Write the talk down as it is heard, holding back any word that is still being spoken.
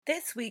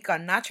This week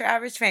on Not Your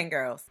Average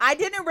Fangirls. I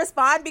didn't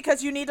respond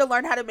because you need to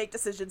learn how to make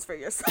decisions for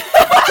yourself.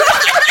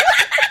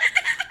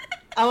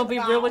 I will be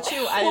real with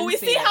you. Well, we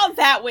see how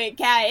that went,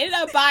 Kat. I ended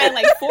up buying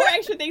like 4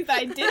 extra things that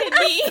I didn't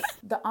need.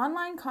 The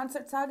online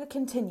concert saga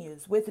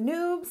continues with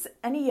Noobs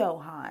and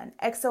Johan.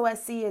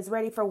 XOSC is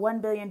ready for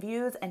 1 billion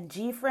views, and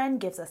G-Friend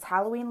gives us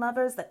Halloween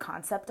lovers the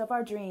concept of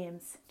our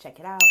dreams.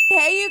 Check it out.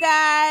 Hey, you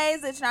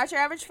guys. It's Not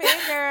Your Average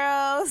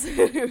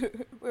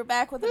Fangirls. We're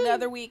back with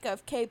another week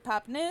of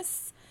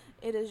K-popness.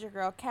 It is your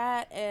girl,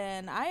 Kat,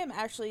 and I am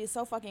actually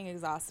so fucking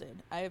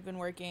exhausted. I have been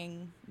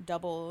working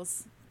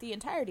doubles the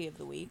entirety of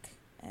the week.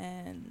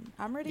 And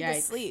I'm ready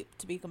to sleep,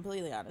 to be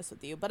completely honest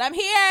with you. But I'm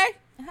here!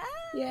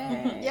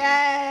 Yay!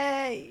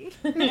 Yay!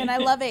 And I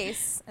love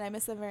Ace, and I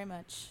miss them very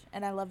much.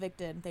 And I love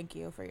Victon. Thank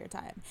you for your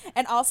time.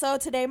 And also,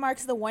 today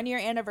marks the 1-year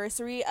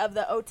anniversary of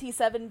the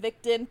OT7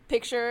 Victon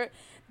picture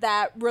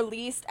that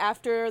released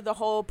after the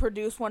whole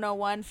Produce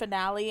 101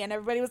 finale. And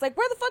everybody was like,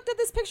 where the fuck did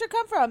this picture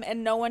come from?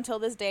 And no one till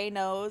this day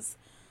knows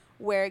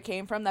where it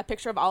came from. That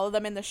picture of all of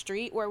them in the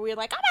street where we were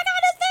like, oh my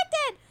god, it's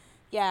Victon!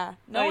 Yeah,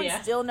 no one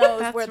still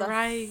knows where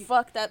the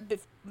fuck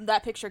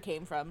that picture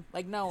came from.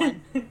 Like, no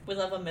one. We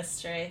love a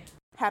mystery.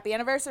 Happy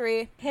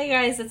anniversary. Hey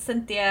guys, it's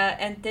Cynthia,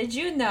 and did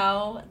you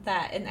know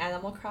that in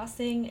Animal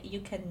Crossing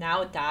you can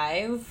now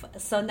dive?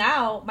 So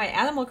now my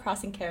Animal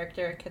Crossing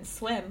character can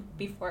swim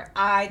before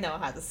I know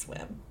how to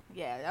swim.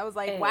 Yeah, I was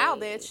like, wow,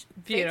 bitch.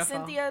 Beautiful. Fake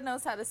Cynthia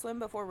knows how to swim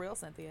before real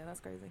Cynthia. That's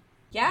crazy.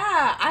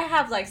 Yeah, I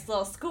have like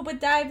little scuba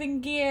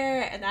diving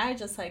gear, and I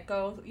just like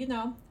go,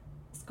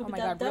 Oh my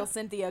god, real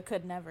Cynthia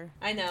could never.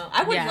 I know.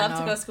 I would love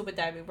to go scuba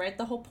diving, right?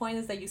 The whole point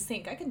is that you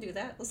sink. I can do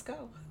that. Let's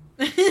go.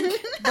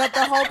 But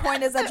the whole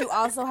point is that you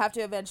also have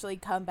to eventually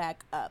come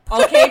back up.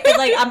 Okay, but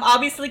like I'm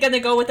obviously gonna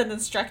go with an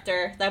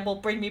instructor that will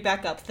bring me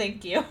back up.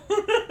 Thank you.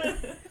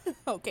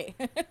 Okay.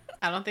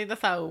 I don't think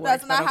that's how it works.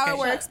 That's not how it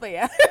works, but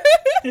yeah.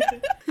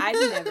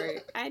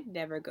 I'd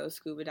never go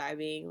scuba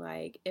diving.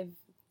 Like, if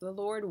the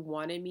Lord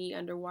wanted me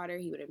underwater,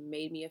 he would have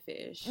made me a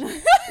fish.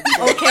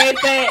 Okay,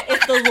 but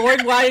if the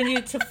Lord wanted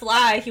you to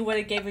fly, he would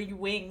have given you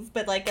wings.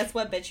 But like, guess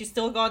what, bitch? You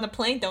still go on a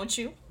plane, don't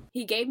you?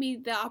 He gave me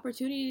the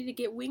opportunity to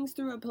get wings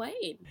through a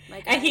plane.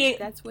 Like,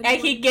 That's what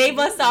he gave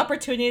us the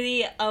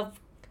opportunity of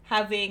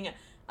having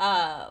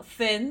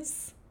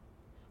fins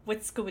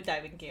with scuba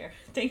diving gear.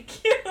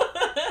 Thank you.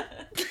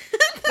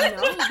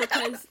 No,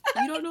 because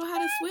you don't know how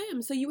to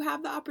swim, so you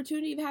have the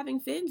opportunity of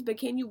having fins, but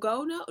can you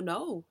go?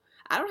 No.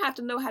 I don't have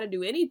to know how to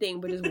do anything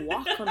but just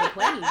walk on the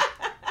plane.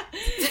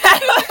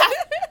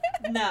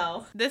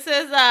 No. This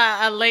is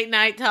a late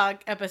night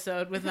talk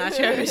episode with Not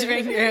Your Average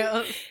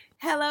Fangirls.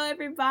 Hello,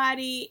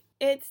 everybody.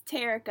 It's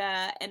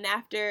Terica, and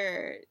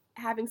after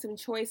having some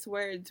choice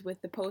words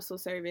with the Postal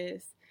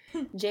Service,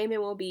 Jamin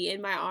will be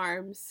in my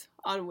arms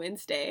on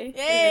Wednesday.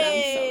 Yay! And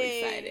I'm so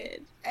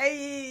excited.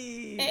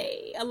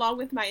 Hey! Along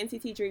with my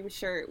NCT Dream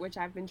shirt, which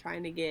I've been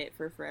trying to get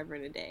for forever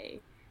and a day.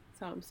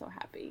 So I'm so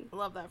happy.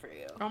 Love that for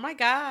you. Oh my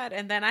god.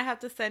 And then I have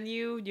to send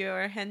you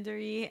your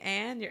Henry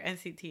and your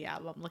NCT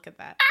album. Look at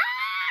that.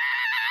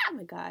 Oh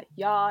my god,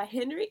 y'all,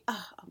 Henry,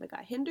 oh my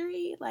god,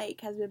 Henry,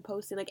 like, has been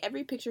posting, like,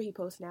 every picture he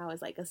posts now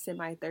is, like, a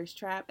semi-thirst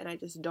trap, and I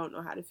just don't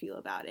know how to feel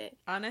about it.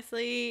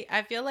 Honestly,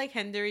 I feel like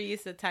Henry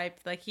is the type,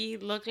 like, he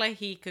looked like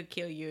he could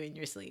kill you in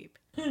your sleep.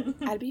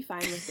 I'd be fine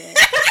with it.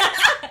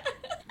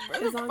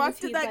 Where the fuck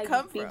did that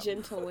come from? Be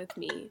gentle with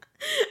me.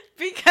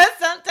 Because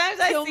sometimes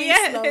Kill me I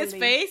see slowly.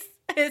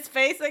 his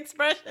face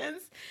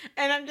expressions,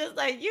 and I'm just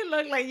like, you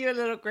look like you're a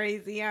little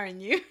crazy,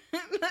 aren't you?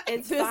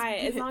 It's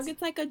fine. As long as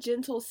it's like a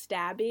gentle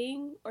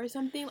stabbing or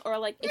something, or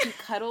like if he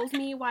cuddles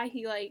me while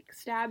he like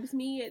stabs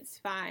me, it's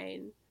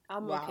fine.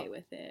 I'm okay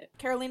with it.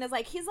 Carolina's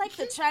like, he's like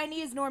the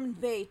Chinese Norman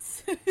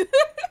Bates.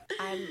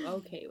 I'm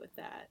okay with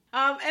that.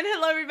 And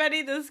hello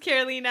everybody, this is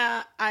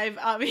Carolina. I've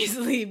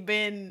obviously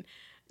been,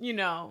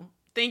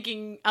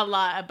 thinking a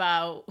lot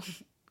about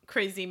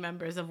crazy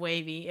members of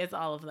Wavy. It's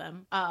all of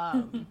them.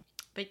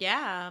 But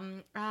yeah,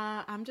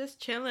 I'm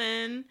just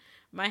chilling.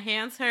 My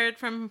hands hurt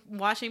from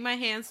washing my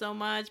hands so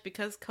much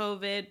because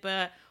COVID,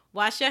 but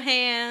wash your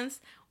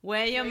hands,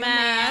 wear your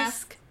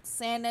mask.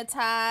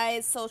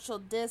 Sanitize, social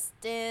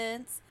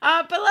distance.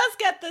 But let's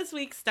get this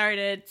week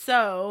started.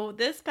 So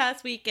this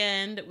past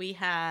weekend, we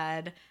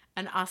had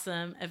an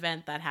awesome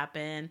event that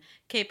happened.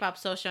 K-Pop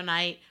Social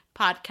Night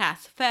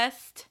Podcast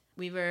Fest.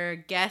 We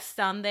were guests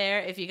on there.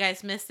 If you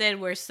guys missed it,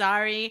 we're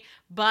sorry,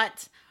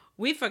 but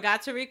we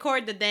forgot to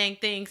record the dang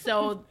thing,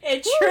 so...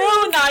 It's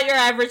true, not your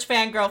average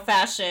fangirl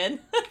fashion.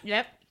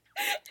 Yep.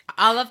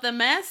 All of the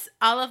mess,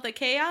 all of the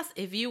chaos.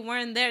 If you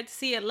weren't there to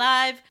see it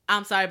live,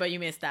 I'm sorry, but you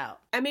missed out.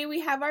 I mean, we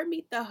have our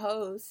Meet the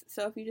Host,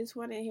 so if you just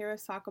want to hear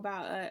us talk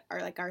about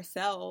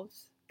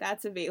ourselves,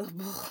 that's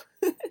available.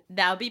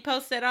 That'll be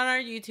posted on our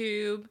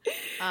YouTube,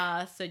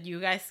 so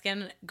you guys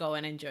can go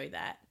and enjoy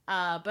that.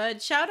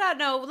 But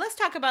let's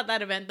talk about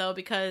that event, though,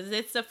 because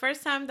it's the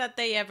first time that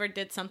they ever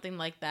did something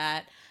like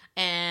that.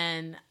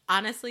 And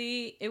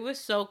honestly, it was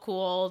so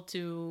cool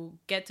to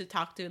get to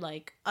talk to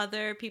like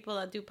other people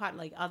that do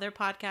other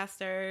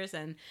podcasters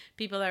and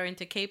people that are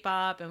into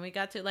K-pop, and we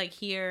got to like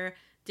hear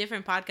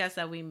different podcasts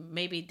that we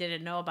maybe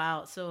didn't know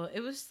about. So it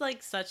was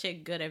like such a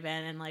good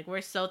event, and like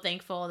we're so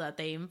thankful that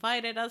they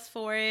invited us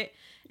for it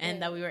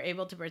and that we were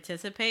able to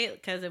participate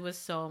because it was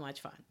so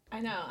much fun. I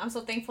know. I'm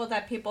so thankful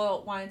that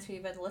people wanted to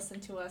even listen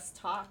to us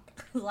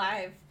talk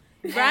live.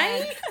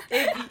 Right?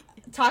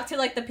 Talk to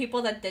like the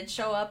people that did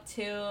show up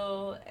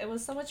too. It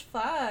was so much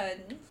fun.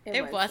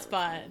 It was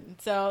fun.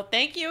 So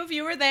thank you if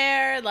you were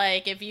there.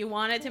 Like if you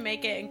wanted to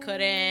make it and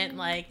couldn't,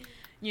 like,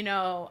 you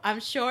know, I'm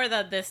sure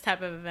that this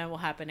type of event will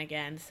happen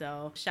again.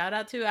 So shout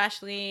out to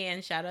Ashley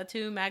and shout out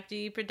to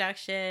MacG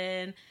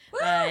Production. Woo!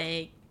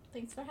 Like,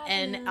 thanks for having us.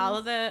 and all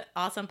of the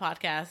awesome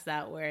podcasts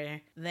that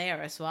were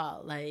there as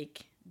well.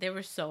 Like they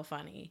were so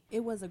funny.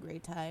 It was a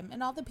great time.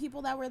 And all the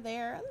people that were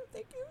there,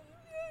 thank you.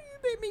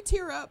 You made me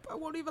tear up. I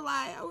won't even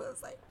lie. I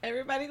was like,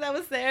 everybody that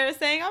was there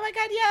saying, oh my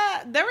God,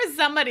 yeah. There was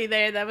somebody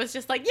there that was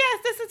just like, yes,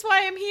 this is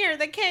why I'm here,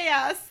 the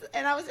chaos.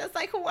 And I was just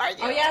like, who are you?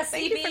 Oh yeah,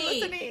 thank CB. you for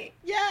listening.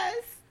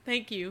 Yes.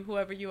 Thank you,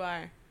 whoever you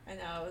are. I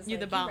know. It was you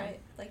like, the bomb. Right.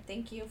 Like,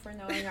 thank you for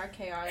knowing our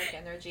chaotic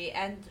energy.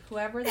 And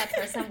whoever that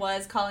person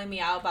was calling me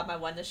out about my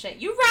oneness shit,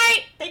 you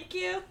right. Thank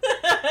you.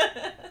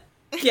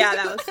 Yeah,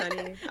 that was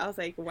funny. I was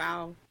like,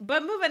 wow.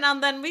 But moving on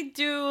then,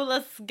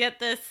 let's get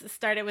this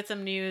started with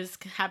some news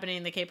happening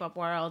in the K-pop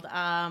world.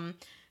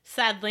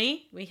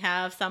 Sadly, we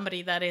have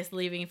somebody that is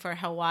leaving for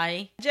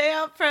Hawaii.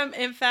 J-Up from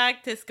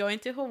Infact is going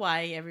to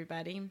Hawaii,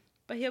 everybody.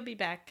 But he'll be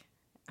back.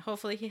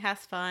 Hopefully he has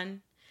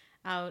fun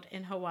out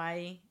in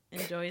Hawaii,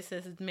 enjoys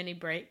his mini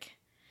break,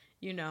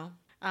 you know.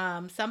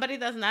 Somebody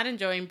that's not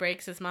enjoying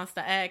breaks is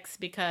Monsta X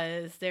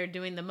because they're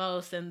doing the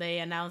most and they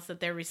announced that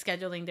they're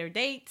rescheduling their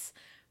dates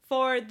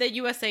for the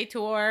USA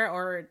tour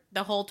or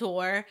the whole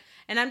tour.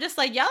 And I'm just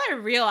like, y'all are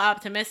real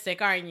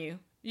optimistic, aren't you?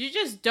 You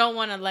just don't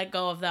want to let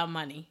go of that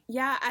money.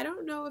 Yeah, I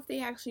don't know if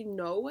they actually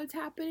know what's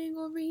happening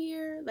over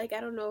here. Like,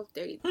 I don't know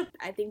if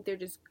I think they're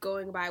just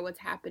going by what's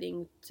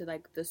happening to,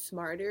 like, the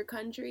smarter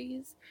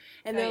countries.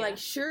 And they're like,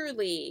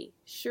 surely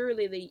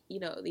the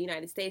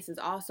United States is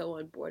also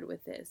on board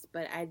with this.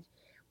 But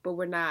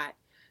we're not.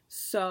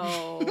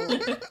 So,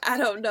 I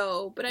don't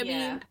know. But I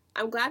mean,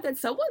 I'm glad that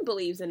someone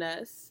believes in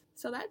us.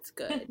 So that's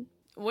good.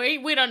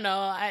 We don't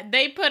know.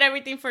 They put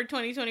everything for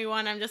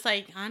 2021. I'm just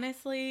like,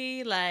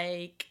 honestly,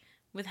 like,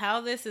 with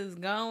how this is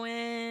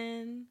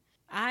going,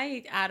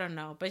 I don't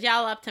know. But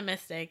y'all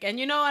optimistic.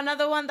 And you know,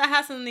 another one that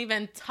hasn't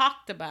even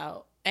talked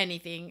about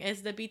anything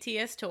is the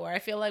BTS tour. I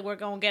feel like we're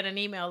going to get an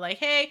email like,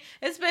 hey,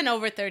 it's been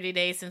over 30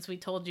 days since we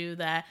told you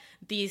that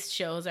these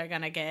shows are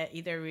going to get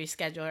either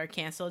rescheduled or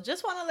canceled.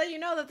 Just want to let you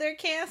know that they're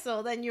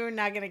canceled and you're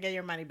not going to get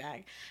your money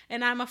back.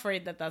 And I'm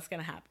afraid that that's going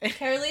to happen.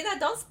 Carolina,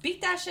 don't speak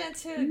that shit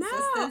into existence,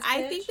 bitch.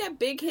 I think that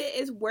Big Hit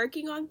is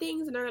working on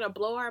things and they're going to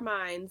blow our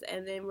minds.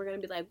 And then we're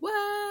going to be like,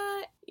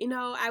 what? You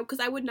know, because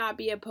I would not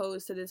be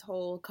opposed to this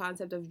whole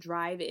concept of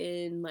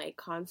drive-in, like,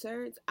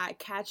 concerts.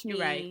 Catch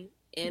me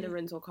in a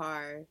rental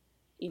car.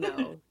 You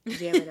know,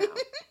 jam it out.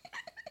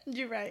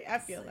 You're right. I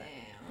feel that.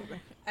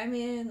 I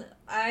mean,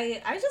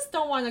 I just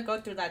don't want to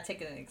go through that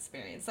ticketing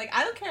experience. Like,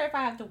 I don't care if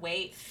I have to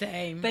wait.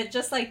 Same. But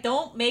just, like,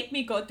 don't make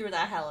me go through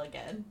that hell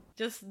again.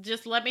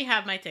 Just let me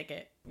have my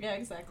ticket. Yeah,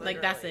 exactly.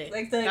 Like, that's it.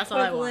 Like, the that's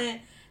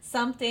equivalent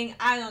something,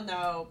 I don't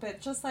know.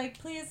 But just, like,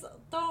 please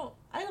don't,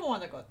 I don't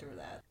want to go through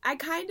that. I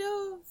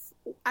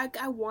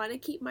want to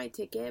keep my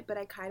ticket, but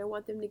I kind of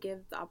want them to give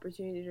the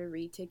opportunity to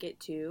re-ticket,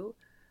 too.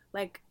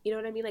 Like, you know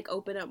what I mean? Like,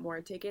 open up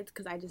more tickets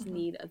because I just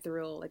need a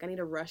thrill. Like, I need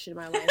a rush in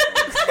my life.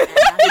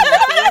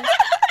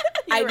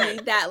 I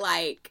need that,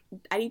 like,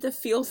 I need to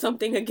feel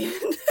something again.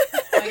 Oh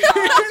my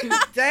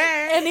gosh.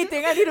 Dang.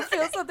 Anything. I need to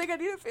feel something. I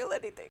need to feel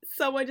anything.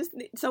 Someone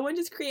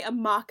just create a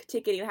mock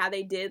ticketing, how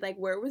they did, like,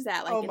 where was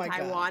that? Like, in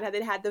Taiwan, God. How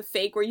they had the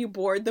fake where you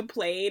board the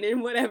plane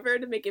and whatever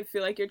to make it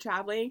feel like you're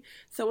traveling.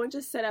 Someone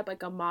just set up,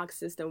 like, a mock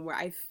system where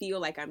I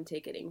feel like I'm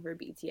ticketing for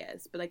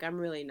BTS, but, like, I'm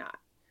really not.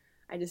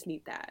 I just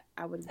need that.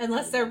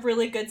 Unless they're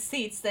really good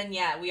seats, then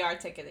yeah, we are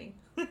ticketing.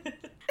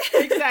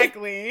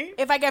 Exactly.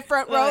 If I get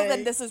front row,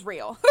 then this is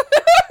real.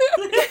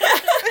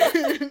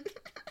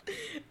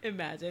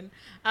 Imagine.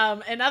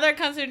 In other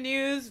concert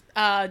news,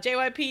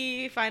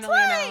 JYP finally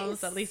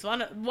announced at least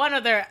one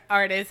of their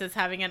artists is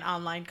having an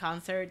online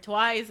concert.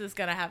 Twice is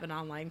gonna have an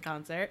online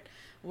concert,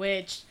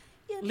 which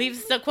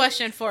leaves the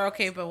question for,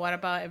 okay, but what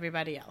about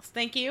everybody else?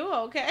 Thank you.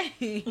 Okay.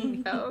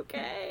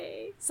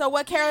 Okay. So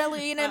what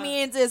Carolina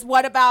means is,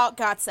 what about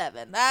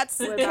GOT7? That's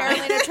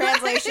Carolina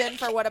translation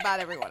for what about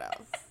everyone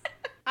else.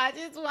 I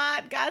just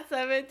want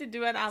GOT7 to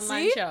do an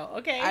online show,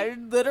 okay? I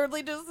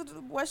literally just,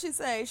 what she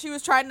say? She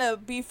was trying to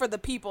be for the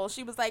people.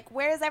 She was like,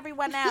 where's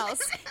everyone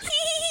else? But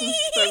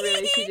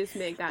really, she just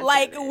made GOT7.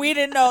 Like, we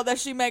didn't know that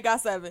she made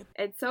GOT7.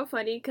 It's so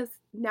funny because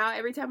now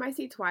every time I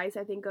see Twice,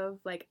 I think of,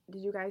 like,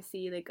 did you guys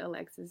see, like,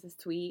 Alexis's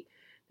tweet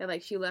that,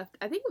 like, she left,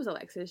 I think it was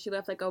Alexis, she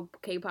left, like, a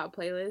K-pop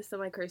playlist in,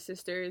 like, her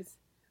sister's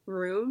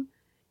room,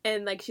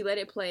 and, like, she let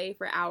it play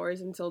for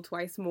hours until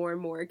Twice More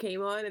and More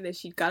came on, and then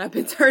she got up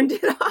and turned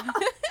it off.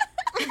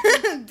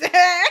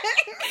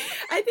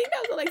 I think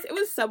that was Alexa. It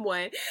was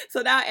someone.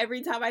 So now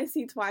every time I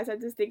see Twice, I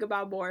just think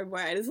about More and More.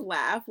 I just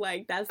laugh.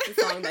 Like, that's the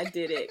song that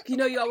did it. You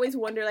know, you always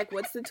wonder, like,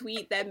 what's the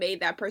tweet that made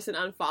that person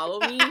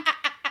unfollow me?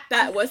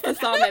 What's the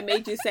song that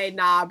made you say,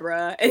 nah,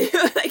 bruh?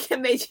 And like,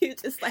 it made you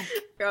just, like,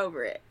 go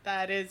over it.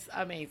 That is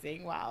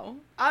amazing. Wow.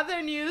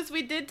 Other news,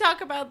 we did talk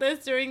about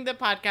this during the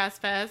podcast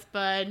fest,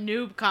 but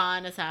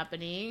NoobCon is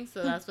happening.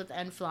 So that's with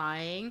N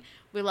Flying.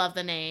 We love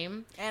the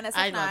name. And SF9.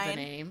 I love the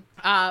name.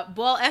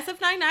 Well,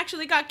 SF9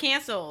 actually got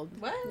canceled.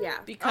 What? Yeah.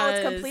 Because,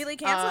 it's completely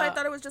canceled? I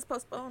thought it was just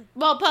postponed.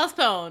 Well,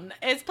 postponed.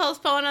 It's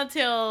postponed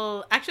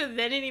until... Actually,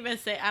 they didn't even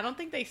say... I don't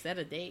think they said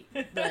a date.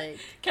 Like,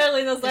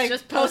 Carolina's like,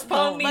 just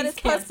postponed means but it's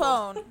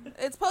canceled. postponed.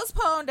 It's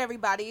postponed,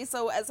 everybody.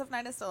 So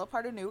SF9 is still a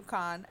part of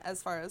NoobCon,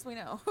 as far as we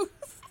know.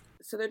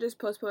 So they're just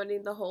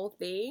postponing the whole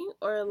thing?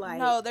 Or like...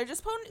 No, they're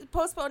just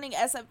postponing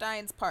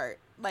SF9's part.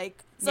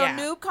 Like, so Yeah.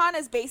 NoobCon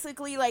is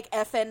basically like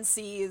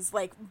FNC's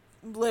like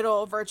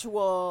little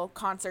virtual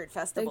concert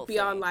festival Like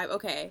Beyond thing. Live,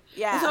 okay.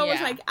 Yeah. So it was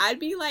Yeah. like, I'd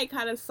be like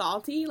kind of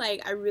salty.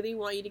 Like, I really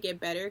want you to get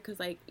better because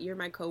like you're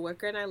my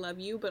coworker and I love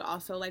you. But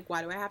also like,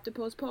 why do I have to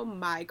postpone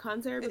my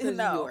concert because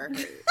No. you're hurt?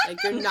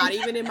 Like, you're not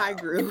even in my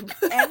group.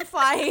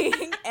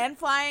 And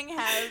Flying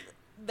has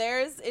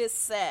theirs is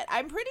set.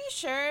 I'm pretty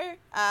sure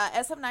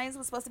SF9's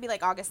was supposed to be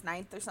like August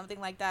 9th or something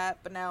like that,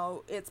 but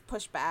now it's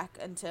pushed back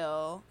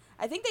until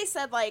I think they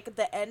said like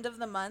the end of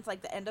the month,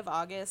 like the end of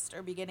August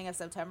or beginning of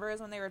September is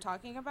when they were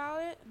talking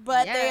about it.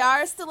 But they Yes.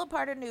 are still a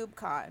part of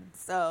NoobCon.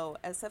 So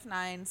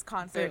SF9's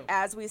concert, Boom.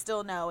 as we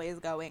still know, is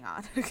going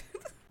on.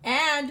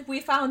 And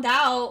we found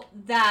out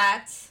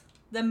that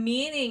the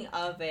meaning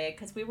of it,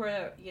 because we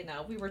were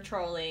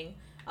trolling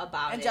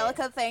about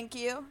Angelica, thank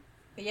you. it.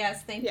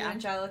 Yes, thank you,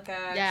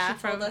 Angelica. yeah,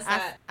 she told us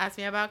that. ask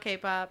me about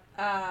K-pop.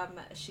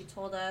 She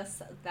told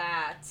us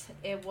that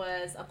it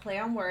was a play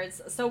on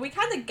words. So we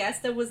kind of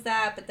guessed it was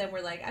that, but then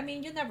we're like, I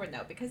mean, you never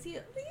know because you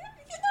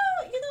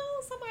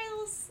know, some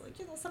idols,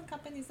 some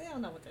companies, they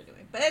don't know what they're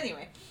doing. But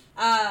anyway,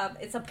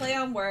 it's a play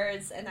on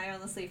words, and I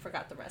honestly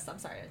forgot the rest. I'm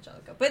sorry,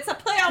 Angelica, but it's a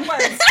play on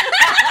words.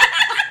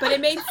 But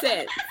it made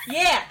sense.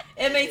 Yeah,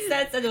 it made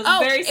sense, and it was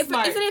very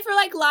smart. Isn't it for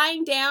like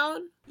lying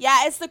down?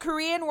 Yeah, it's the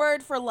Korean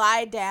word for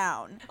lie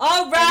down.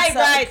 Oh, right,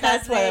 right. Because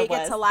That's what they it was.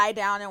 get to lie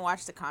down and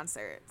watch the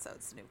concert, so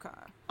it's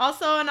NoobCon.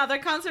 Also, another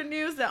concert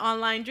news, the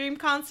Online Dream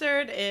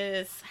concert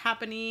is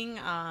happening.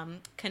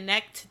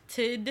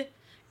 Connected.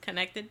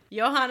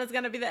 Johan is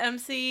going to be the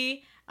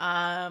MC,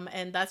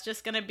 and that's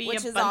just going to be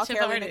Which a is all bunch of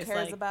Carolina artists.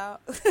 cares Like,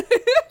 about.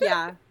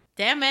 Yeah.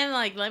 damn, man,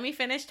 like, let me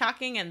finish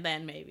talking and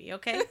then maybe,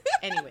 okay?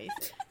 Anyways,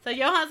 so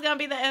Johan's going to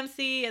be the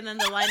MC, and then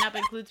the lineup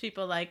includes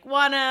people like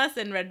Wanus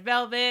and Red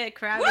Velvet,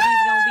 Gravity's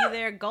going to be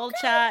there,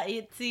 Golcha,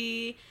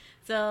 ITZY.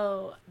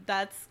 So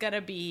that's going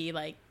to be,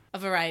 like, a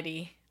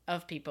variety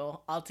of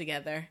people all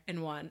together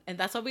in one. And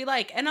that's what we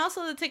like. And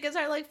also the tickets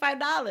are like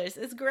 $5.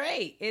 It's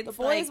great. It's The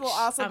boys like, will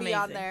also be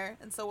on amazing. there,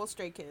 and so will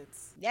Stray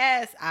Kids.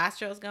 Yes,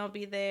 Astro's gonna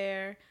be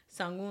there.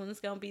 Sungwoon's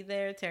gonna be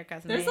there.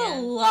 Terika's There's Man.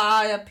 a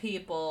lot of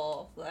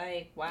people.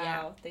 Like, wow,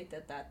 Yeah. they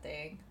did that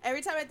thing.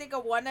 Every time I think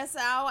of One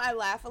Sao, I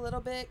laugh a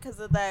little bit because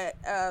of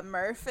that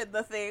Murph in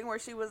the thing where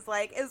she was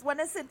like, "Is one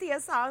of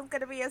Cynthia's songs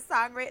gonna be a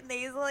song written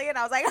easily?" And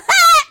I was like,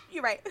 "Ha!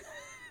 You're right."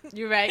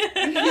 You're right.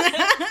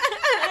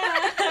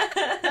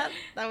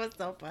 that was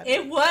so funny.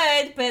 It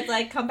would, but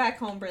like, come back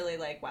home really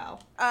like, wow.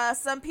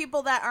 Some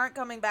people that aren't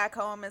coming back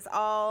home is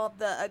all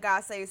the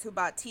Agases who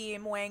bought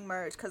Team Wang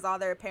merch because all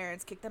their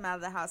parents kicked them out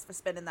of the house for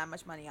spending that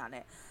much money on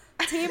it.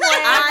 Team Wang.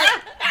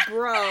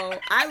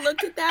 I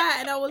looked at that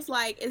and I was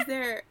like, is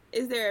there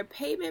a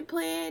payment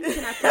plan?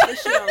 Can I put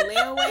this shit on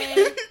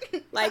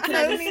layaway? Like, can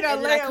I just, need and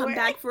a then I come layaway.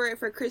 back for it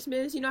for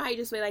Christmas? You know how you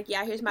just say like,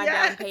 yeah, here's my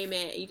down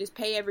payment. You just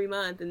pay every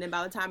month, and then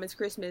by the time it's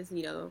Christmas,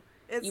 you know,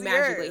 It's you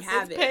magically yours.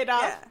 have it's it. paid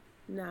off. Yeah.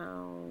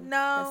 No, No.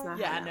 that's not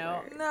Yeah, how that no.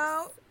 works,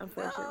 No,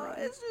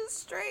 unfortunately. it's just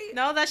straight.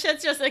 No, that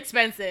shit's just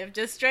expensive.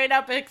 Just straight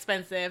up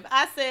expensive.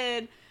 I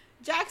said,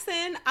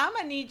 Jackson, I'm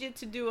gonna need you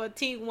to do a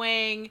Team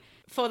Wang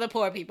for the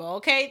poor people,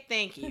 okay?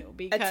 Thank you.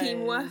 Because A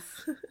team what?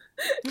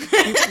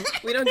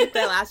 We don't get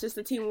that last, just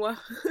a team what?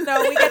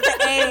 No, we get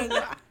the aim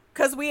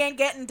because we ain't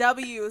getting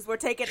W's. We're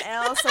taking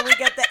L's, so we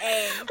get the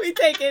aim. We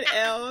taking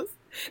L's.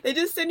 They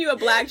just send you a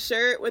black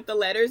shirt with the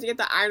letters. You get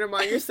to iron them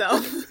on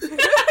yourself.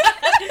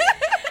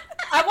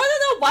 I want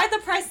to know why the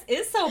price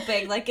is so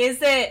big. Like, is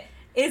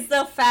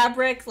the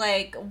fabric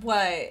like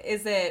what?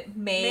 Is it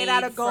Made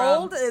out of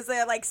gold? from- Is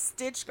there like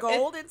stitched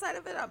gold inside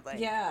of it? I'm like,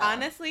 Yeah.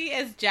 honestly,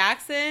 it's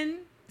Jackson,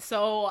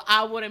 so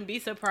I wouldn't be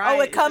surprised.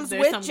 Oh, it comes if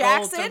there's with some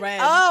gold to Jackson? red.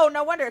 Oh,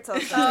 no wonder it's so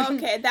cheap. Oh,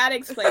 okay, that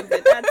explains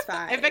it. That's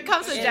fine. If it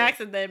comes with And-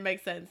 Jackson, then it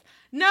makes sense.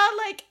 No,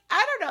 like,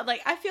 I don't know.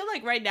 Like, I feel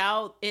like right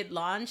now it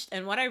launched,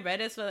 and what I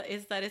read is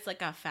that it's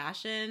like a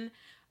fashion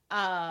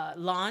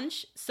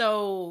launch.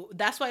 So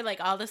that's why, like,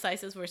 all the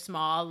sizes were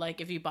small,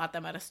 like, if you bought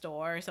them at a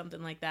store or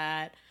something like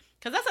that.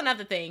 Because that's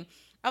another thing.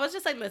 I was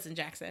just like, listen,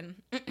 Jackson,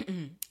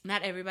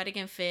 not everybody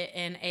can fit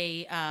in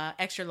a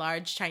extra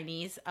large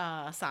Chinese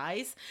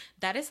size.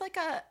 That is like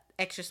a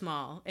extra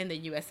small in the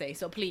USA.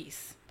 So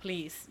please,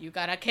 you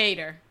gotta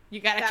cater. You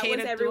gotta cater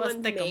to us. That was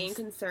everyone's main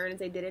concern, is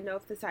they didn't know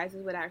if the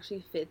sizes would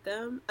actually fit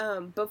them.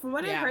 But from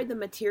what I heard, the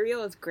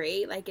material is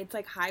great. Like, it's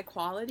like high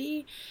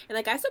quality, and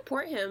like I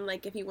support him.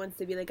 Like, if he wants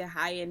to be like a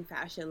high end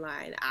fashion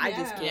line, I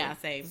just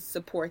can't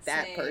support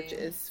that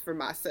purchase for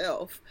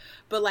myself.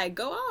 But like,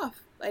 go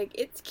off. Like,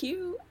 it's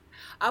cute.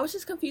 I was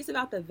just confused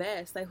about the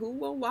vest. Like, who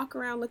will walk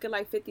around looking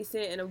like 50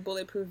 Cent in a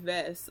bulletproof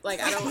vest?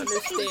 Like, I don't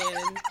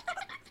understand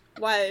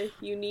why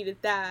you needed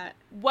that.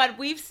 What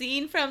we've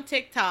seen from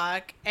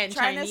TikTok and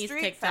Chinese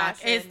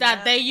TikTok is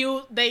that they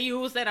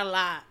use it a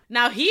lot.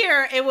 Now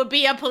here, it would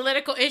be a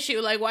political issue,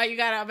 like why you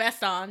got a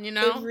vest on, you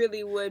know? It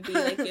really would be,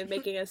 like, you're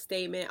making a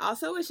statement.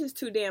 Also, it's just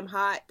too damn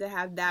hot to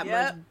have that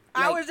much.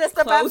 I was just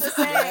about to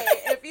say,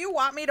 if you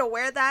want me to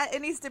wear that,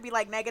 it needs to be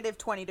like negative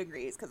 20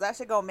 degrees, because that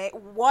should go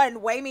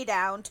one, weigh me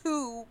down,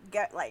 two,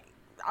 get like,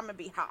 I'm gonna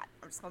be hot.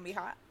 I'm just gonna be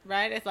hot.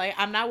 Right? It's like,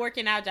 I'm not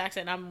working out,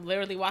 Jackson. I'm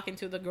literally walking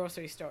to the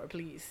grocery store,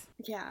 please.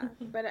 Yeah,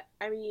 but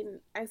I mean,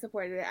 I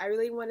supported it. I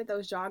really wanted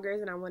those joggers,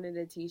 and I wanted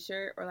a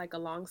t-shirt or like a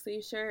long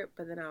sleeve shirt,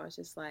 but then I was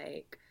just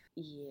like,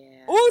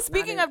 yeah. Ooh,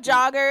 speaking of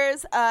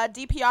joggers,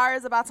 DPR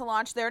is about to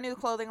launch their new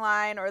clothing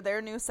line, or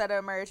their new set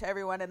of merch,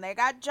 everyone, and they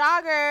got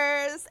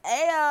joggers.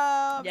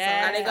 Ayo.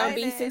 Yeah. Are they gonna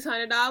be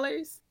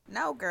 $600?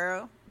 No,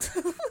 girl.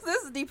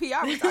 This is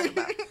DPR we're talking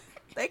about.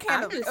 They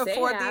can't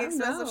afford the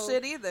expensive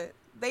shit either.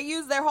 They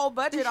use their whole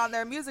budget on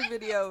their music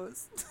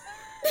videos.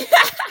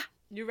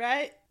 You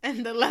right?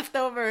 And the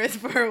leftover is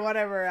for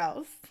whatever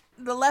else.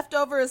 The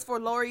leftover is for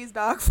Lori's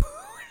dog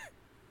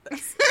food.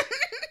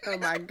 Oh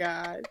my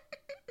God.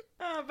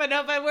 But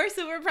we're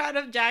super proud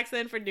of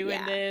Jackson for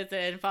doing this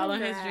and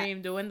following his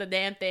dream, doing the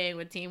damn thing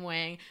with Team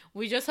Wang.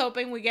 We just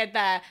hoping we get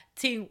that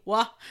Team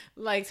Wah,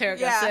 like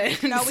Terika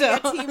said. No, we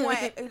get Team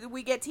Wang.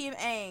 We get Team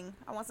Aang.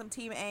 I want some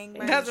Team Aang.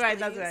 That's right.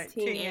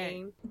 Team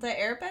Aang. The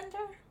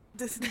Airbender?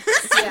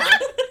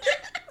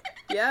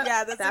 Yeah,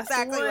 that's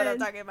exactly what I'm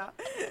talking about.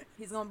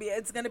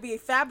 It's gonna be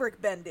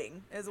fabric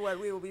bending is what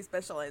we will be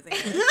specializing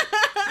in.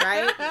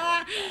 Right?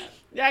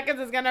 Yeah, because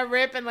it's gonna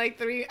rip in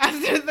like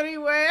after three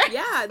wear.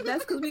 Yeah,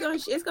 that's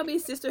because it's gonna be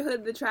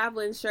Sisterhood the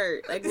Traveling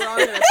shirt. Like, we're all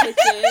gonna pitch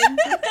in,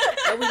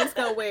 and we just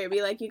gonna wear it.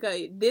 Be like,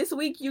 this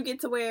week you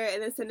get to wear it,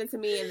 and then send it to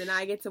me, and then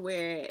I get to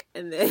wear it,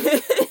 and then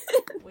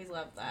we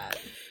love that.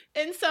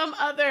 In some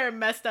other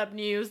messed up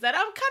news that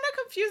I'm kind of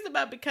confused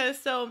about, because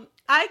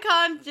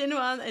iKON,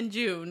 Jinwon, and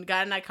June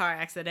got in a car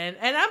accident,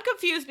 and I'm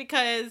confused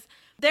because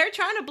they're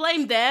trying to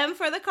blame them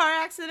for the car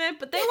accident,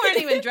 but they weren't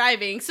even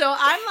driving. So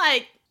I'm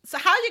like, so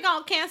how you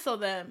gonna cancel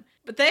them?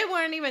 But they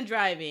weren't even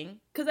driving.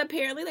 Because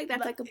apparently, like,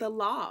 that's like the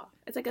law.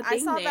 It's like a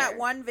thing. I saw that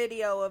one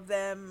video of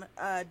them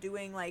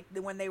doing, like,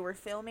 when they were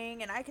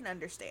filming, and I can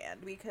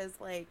understand, because,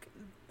 like,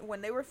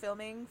 when they were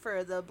filming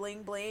for the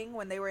Bling Bling,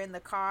 when they were in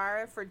the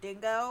car for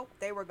Dingo,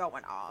 they were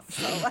going off.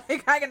 So,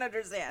 like, I can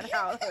understand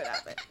how it would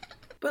happen.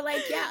 But,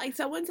 like, yeah, like,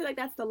 someone said, like,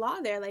 that's the law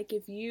there. Like,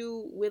 if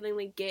you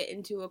willingly get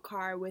into a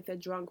car with a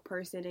drunk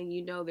person and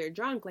you know they're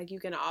drunk, like, you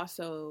can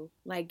also,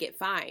 like, get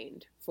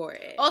fined for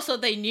it. Also,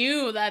 they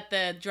knew that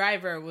the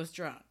driver was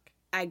drunk.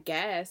 I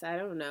guess. I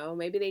don't know.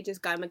 Maybe they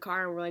just got in the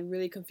car and were, like,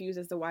 really confused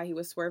as to why he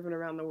was swerving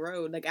around the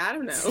road. Like, I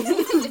don't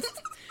know.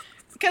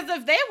 Because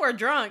if they were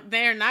drunk,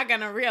 they're not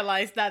going to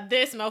realize that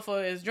this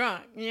mofo is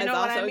drunk. You know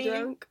what I mean?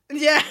 Drunk?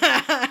 Yeah.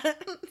 I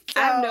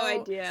have no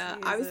idea.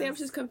 Jesus. Obviously, I'm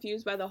just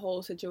confused by the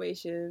whole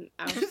situation.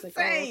 I was just like,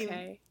 oh,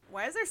 okay.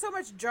 Why is there so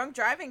much drunk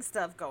driving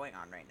stuff going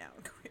on right now?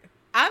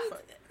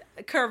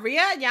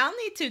 Korea, y'all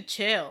need to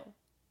chill.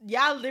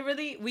 Y'all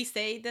literally, we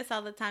say this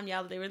all the time,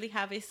 y'all literally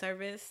have a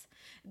service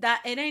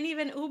that it ain't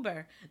even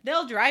Uber.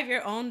 They'll drive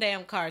your own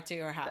damn car to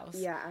your house.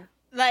 Yeah.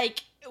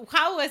 Like,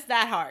 how is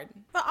that hard?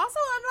 But also,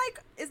 I'm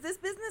like, is this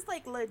business,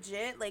 like,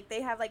 legit? Like,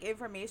 they have, like,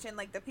 information,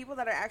 like, the people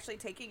that are actually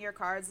taking your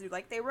cars, do,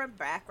 like, they run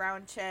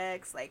background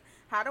checks. Like,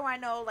 how do I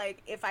know,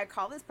 like, if I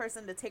call this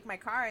person to take my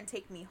car and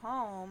take me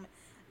home,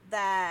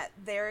 that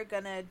they're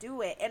gonna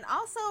do it? And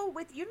also,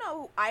 with,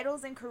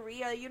 idols in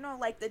Korea,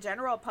 like, the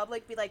general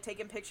public be, like,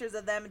 taking pictures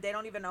of them, and they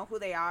don't even know who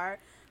they are.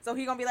 So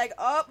he gonna be like,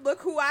 oh,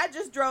 look who I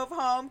just drove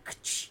home.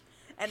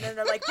 And then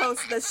they're, like,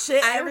 post the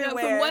shit everywhere.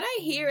 Know, from what I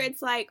hear,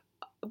 it's, like,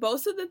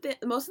 most of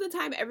the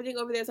time, everything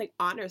over there is, like,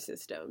 honor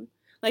system.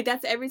 Like,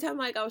 that's every time,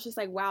 like, I was just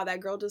like, wow, that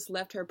girl just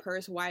left her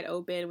purse wide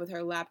open with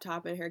her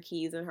laptop and her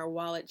keys and her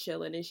wallet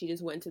chilling, and she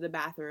just went to the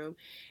bathroom.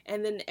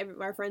 And then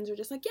my friends were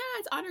just like, yeah,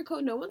 it's honor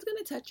code. No one's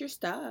gonna touch your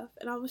stuff.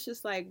 And I was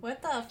just like,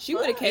 what the She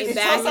would have came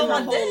back and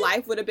her whole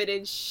life would have been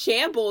in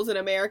shambles in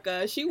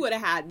America. She would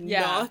have had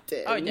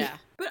nothing. Oh, yeah.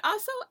 But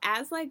also,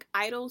 as, like,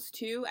 idols,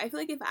 too, I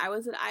feel like if I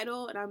was an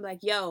idol and I'm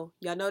like, yo,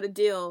 y'all know the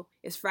deal.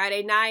 It's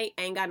Friday night.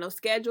 I ain't got no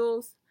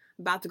schedules.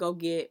 About to go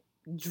get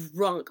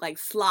drunk, like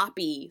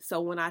sloppy.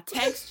 So when I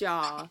text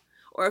y'all,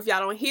 or if y'all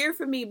don't hear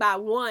from me by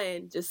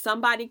 1, just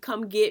somebody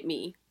come get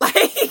me.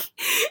 Like,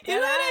 you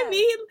know what I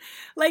mean?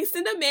 Like,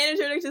 send a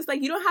manager to just,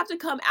 like, you don't have to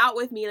come out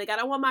with me. Like, I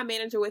don't want my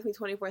manager with me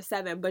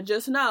 24/7, but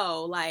just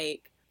know,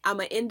 like, I'm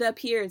gonna end up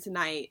here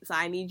tonight, so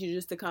I need you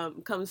just to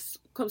come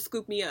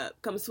scoop me up,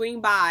 come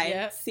swing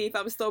by, see if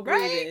I'm still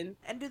breathing. Right?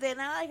 And do they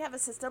not like have a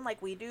system like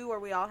we do, where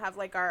we all have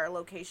like our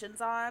locations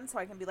on, so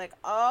I can be like,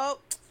 oh,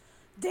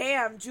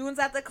 damn, June's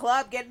at the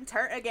club getting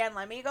turned again.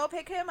 Let me go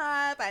pick him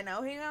up. I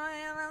know he's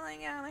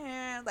gonna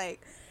here.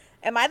 Like,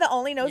 am I the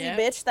only nosy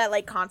bitch that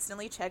like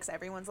constantly checks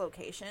everyone's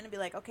location and be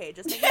like, okay,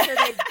 just making sure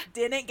they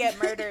didn't get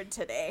murdered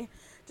today.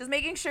 Just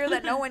making sure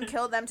that no one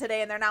killed them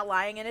today and they're not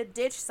lying in a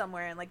ditch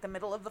somewhere in, like, the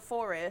middle of the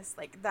forest.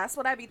 Like, that's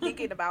what I'd be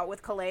thinking about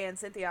with Calais and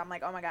Cynthia. I'm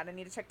like, oh, my God, I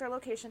need to check their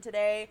location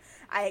today.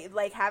 I,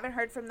 like, haven't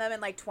heard from them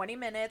in, like, 20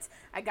 minutes.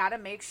 I gotta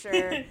make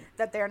sure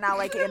that they're not,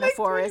 like, in a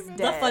forest dead.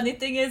 The funny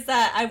thing is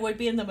that I would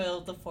be in the middle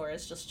of the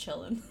forest just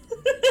chilling.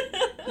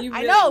 Really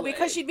I know,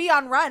 because she'd be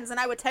on runs, and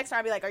I would text her.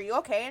 I'd be like, are you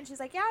okay? And she's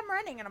like, yeah, I'm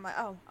running. And I'm like,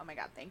 oh my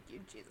God, thank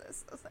you,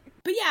 Jesus. I was like,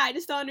 but yeah, I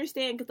just don't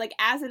understand, because, like,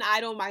 as an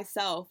idol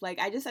myself, like,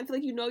 I feel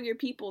like you know your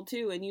people,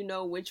 too, and you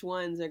know which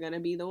ones are gonna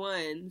be the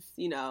ones,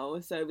 you know,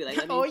 so it'd be like,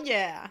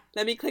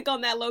 let me click on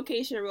that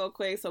location real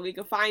quick so we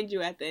can find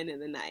you at the end of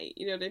the night,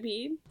 you know what I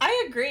mean?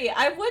 I agree.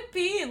 I would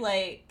be,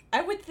 like,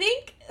 I would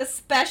think,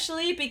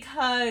 especially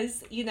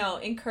because, you know,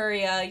 in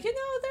Korea, you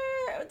know,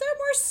 they're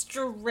more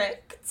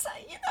strict,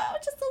 you know,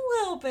 just a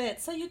little bit,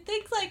 so you'd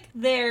think, like,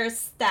 their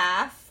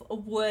staff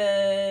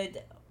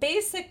would...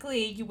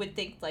 Basically, you would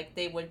think, like,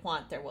 they would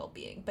want their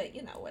well-being, but,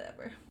 you know,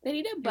 whatever. They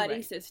need a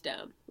buddy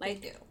system. Like,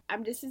 they do.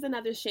 This is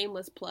another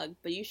shameless plug,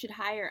 but you should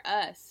hire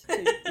us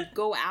to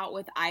go out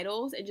with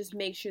idols and just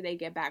make sure they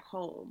get back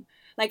home.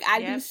 Like,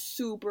 I'd be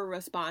super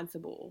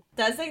responsible.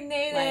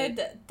 Designated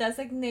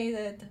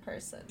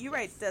person. You're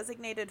right,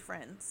 designated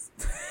friends.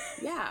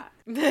 Yeah.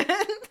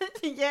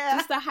 Yeah.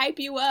 Just to hype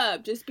you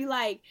up. Just be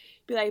like,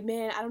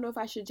 man, I don't know if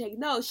I should take...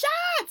 No,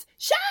 shots!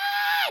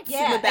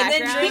 Yeah, in the and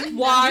then drink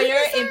water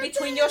in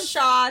between your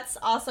shots.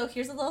 Also,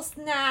 here's a little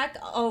snack.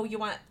 Oh,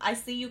 I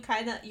see you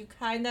kind of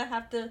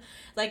have to,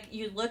 like,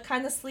 you look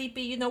kind of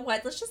sleepy. You know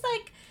what? Let's just,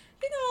 like,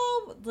 you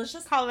know, let's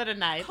just call it a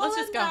night. Let's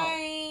just go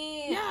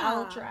home. Yeah,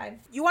 I'll drive.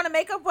 You want to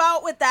make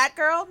out with that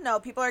girl?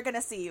 No, people are going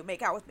to see you.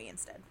 Make out with me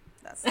instead.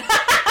 That's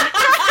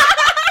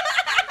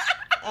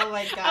Oh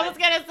my God. I was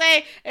going to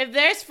say, if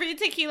there's free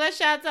tequila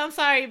shots, I'm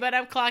sorry, but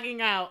I'm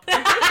clocking out.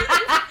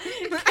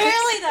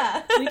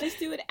 Carolina. We just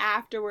do it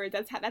afterwards.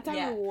 That's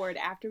our reward.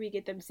 After we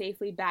get them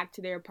safely back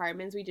to their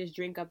apartments, we just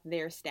drink up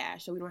their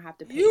stash so we don't have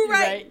to pay. You're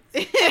right.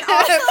 And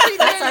also,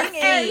 the thing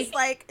is,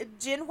 like,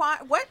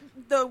 Jinhwan, what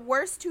the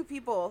worst two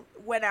people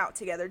went out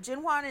together,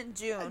 Jinhwan and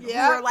June, who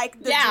were, like,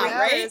 the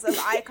drinkers of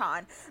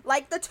iKON.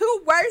 Like, the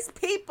two worst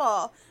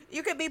people.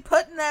 You could be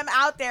putting them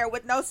out there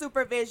with no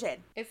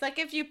supervision. It's like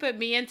if you put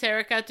me and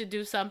Terika to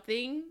do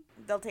something.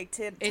 They'll take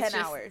 10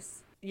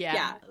 hours.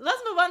 Yeah.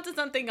 Let's move on to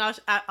something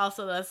else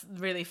also that's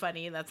really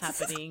funny that's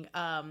happening.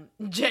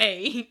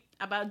 Jay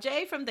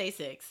from Day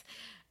 6.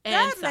 And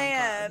that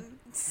man,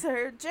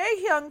 Sir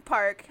Jae-hyung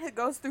Park,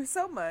 goes through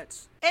so much.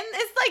 And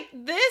it's like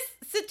this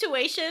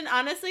situation,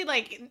 honestly,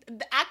 like,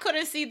 I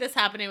couldn't see this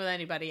happening with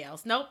anybody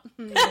else. Nope.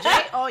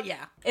 Jay, oh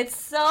yeah. It's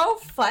so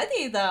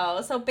funny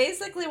though. So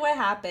basically what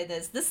happened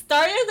is this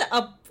started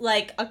a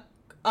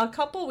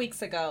couple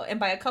weeks ago. And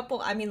by a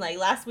couple, I mean like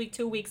last week,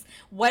 2 weeks.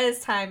 What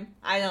is time?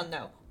 I don't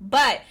know.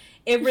 But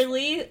it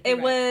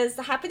was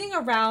happening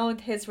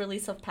around his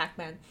release of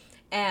Pac-Man,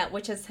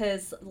 which is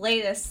his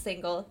latest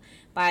single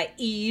by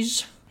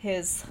Ij,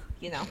 his,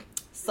 you know,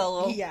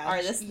 solo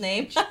artist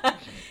name.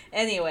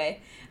 Anyway,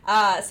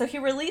 so he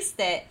released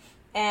it,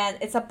 and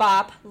it's a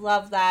bop.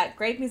 Love that.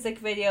 Great music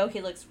video.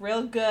 He looks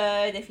real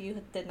good if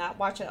you did not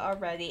watch it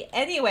already.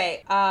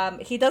 Anyway,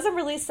 he doesn't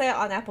release it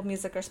on Apple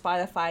Music or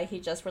Spotify. He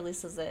just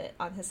releases it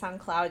on his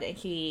SoundCloud, and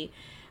he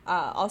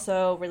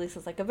also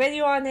releases like a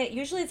video on it.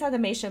 Usually it's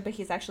animation, but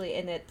he's actually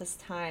in it this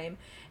time,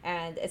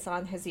 and it's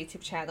on his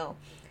YouTube channel.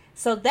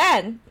 So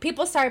then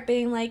people start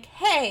being like,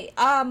 hey,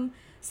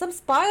 some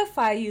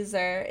Spotify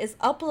user is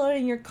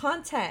uploading your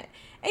content.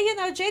 And, you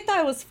know, Jay thought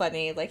it was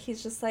funny. Like,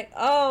 he's just like,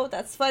 oh,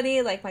 that's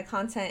funny. Like, my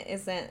content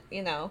isn't,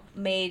 you know,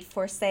 made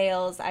for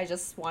sales. I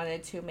just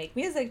wanted to make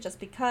music just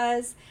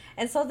because.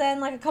 And so then,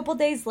 like, a couple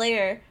days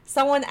later,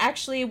 someone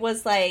actually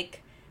was,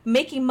 like,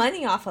 making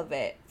money off of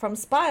it from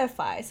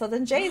Spotify. So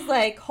then Jay's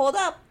like, hold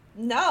up.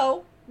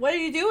 No. What are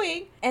you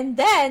doing? And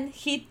then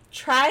he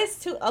tries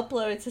to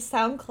upload it to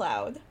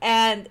SoundCloud,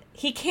 and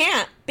he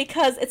can't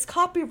because it's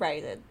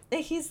copyrighted.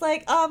 And he's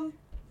like, but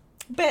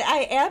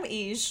I am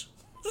Ij.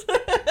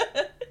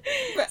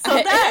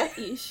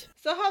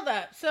 So hold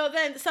up. So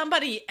then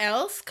somebody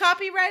else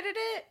copyrighted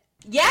it?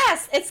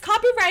 Yes, it's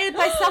copyrighted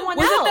by someone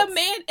else. Was it the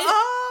man?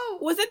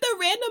 Was it the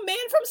random man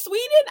from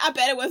Sweden? I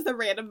bet it was the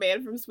random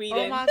man from Sweden.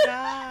 Oh my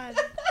God.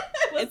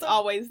 It's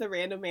always the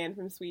random man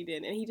from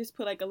Sweden, and he just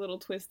put like a little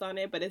twist on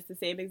it, but it's the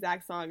same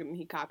exact song, and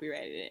he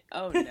copyrighted it.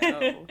 Oh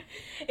no.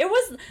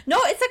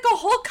 It's like a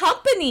whole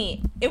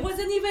company. It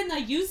wasn't even a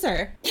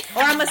user.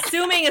 Or I'm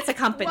assuming it's a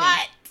company.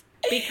 What?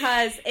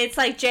 Because it's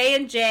like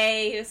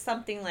J&J or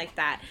something like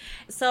that.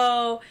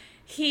 So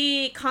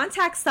he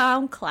contacts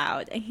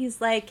SoundCloud and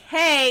he's like,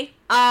 hey,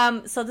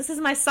 so this is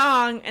my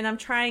song and I'm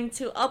trying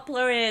to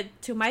upload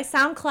it to my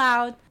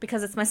SoundCloud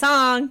because it's my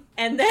song.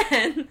 And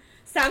then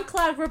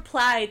SoundCloud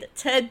replied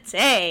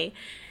today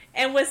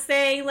and was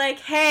saying like,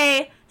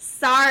 hey,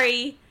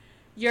 sorry,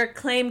 your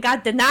claim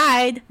got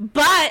denied,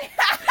 but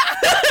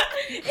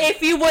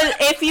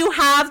if you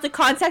have the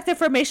contact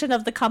information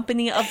of the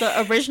company of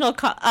the original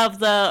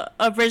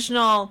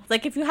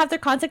like if you have their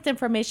contact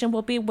information,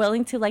 we'll be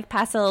willing to like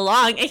pass it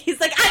along. And he's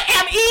like, I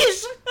am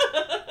Ish.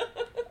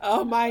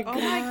 Oh my god.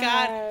 Oh my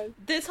god.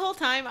 This whole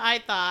time I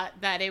thought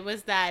that it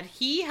was that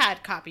he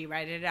had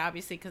copyrighted it,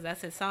 obviously, because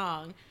that's his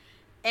song.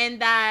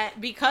 And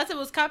that because it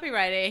was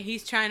copyrighted,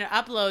 he's trying to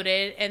upload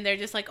it, and they're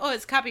just like, oh,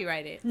 it's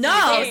copyrighted.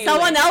 No,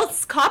 someone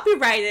else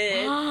copyrighted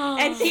it,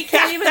 and he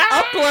can't even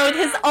upload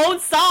his own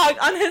song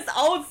on his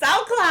own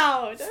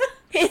SoundCloud.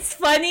 It's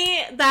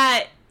funny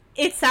that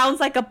it sounds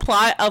like a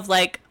plot of,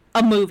 like,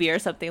 a movie or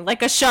something,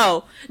 like a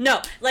show.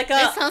 No, like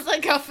It sounds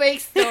like a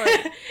fake story.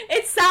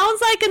 It sounds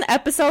like an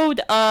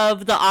episode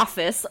of The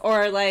Office,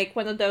 or, like,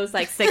 one of those,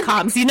 like,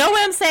 sitcoms. You know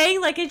what I'm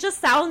saying? Like, it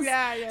just sounds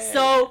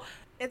so...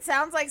 It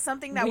sounds like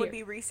something that would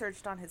be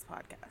researched on his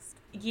podcast.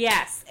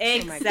 Yes,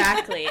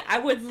 exactly. I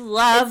would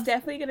love... It's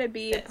definitely going to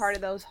be a part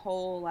of those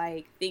whole,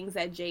 like, things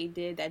that Jay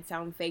did that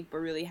sound fake but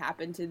really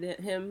happened to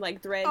him,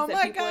 like, threads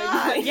that people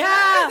are doing.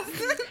 Yeah!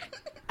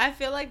 I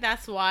feel like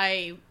that's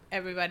why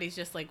everybody's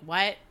just like,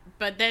 what?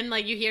 But then,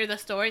 like, you hear the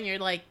story and you're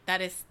like, that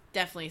is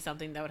definitely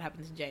something that would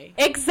happen to Jay.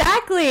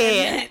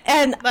 Exactly.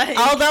 And like,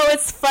 although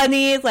it's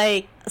funny,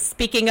 like,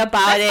 speaking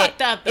about it,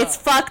 it's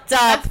fucked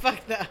up. That's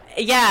fucked up.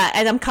 Yeah,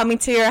 and I'm coming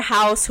to your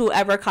house,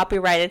 whoever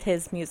copyrighted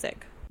his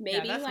music.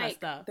 Maybe,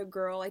 like, the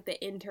girl, like,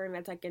 the intern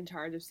that's, like, in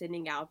charge of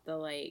sending out the,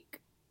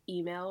 like,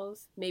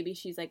 emails, maybe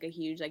she's, like, a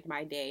huge, like,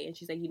 My Day, and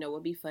she's like, you know what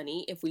would be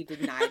funny if we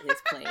denied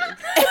his claim.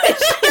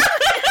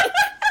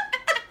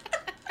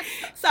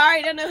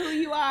 Sorry, don't know who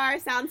you are.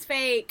 Sounds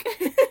fake.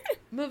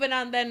 Moving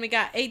on, then we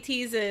got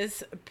ATEEZ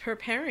is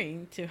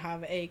preparing to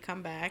have a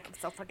comeback. I'm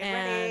so fucking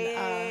ready.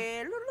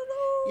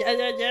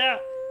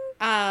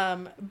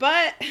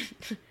 But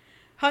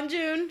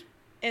Hyunjin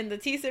in the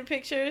teaser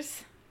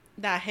pictures,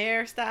 that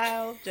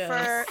hairstyle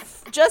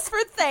just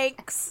for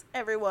thanks,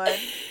 everyone.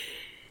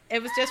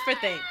 It was just for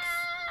thanks.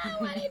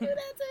 Why did you do that to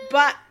him?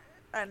 But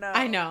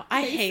I know.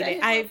 I hate it.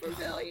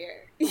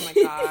 Oh my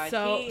god.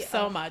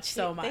 So much.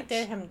 They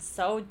did him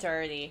so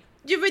dirty.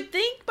 You would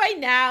think by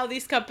now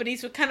these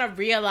companies would kind of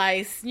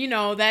realize, you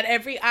know, that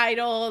every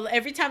idol,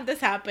 every time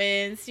this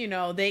happens, you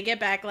know, they get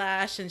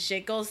backlash and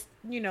shit goes,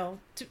 you know,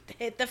 to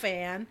hit the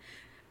fan.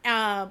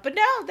 But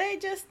no, they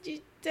just,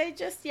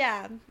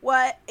 yeah.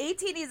 What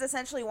ATEEZ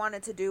essentially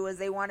wanted to do is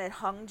they wanted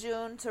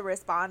Hyunjin to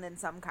respond in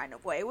some kind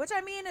of way, which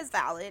I mean is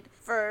valid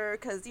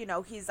because, you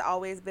know, he's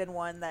always been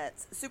one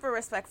that's super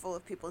respectful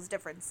of people's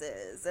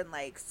differences and,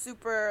 like,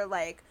 super,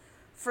 like,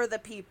 for the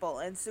people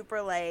and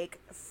super, like,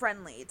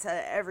 friendly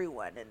to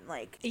everyone and,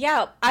 like...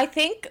 Yeah, I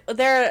think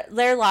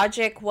their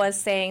logic was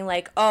saying,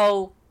 like,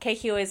 oh,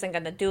 KQ isn't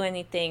going to do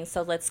anything,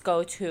 so let's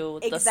go to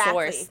the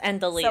source and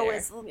the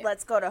leader. So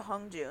let's go to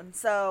Hyunjin.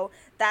 So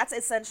that's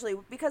essentially...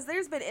 Because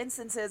there's been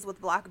instances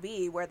with Block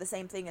B where the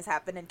same thing has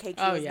happened and KQ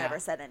has never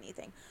said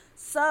anything.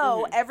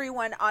 So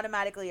everyone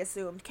automatically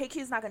assumed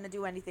KQ's not going to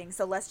do anything,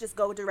 so let's just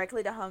go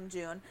directly to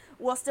Hyunjin.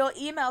 We'll still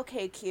email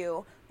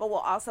KQ, but we'll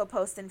also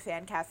post in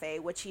Fan Cafe,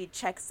 which he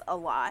checks a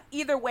lot.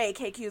 Either way,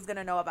 KQ's going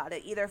to know about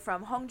it, either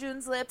from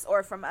Hyunjin's lips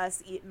or from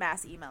us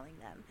mass emailing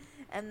them.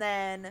 And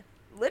then...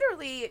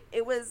 Literally,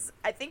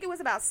 I think it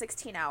was about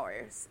 16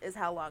 hours is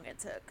how long it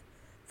took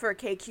for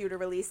KQ to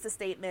release the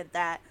statement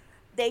that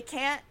they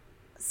can't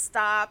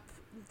stop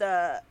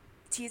the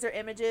teaser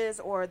images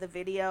or the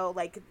video,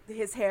 like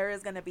his hair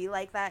is going to be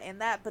like that in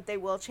that, but they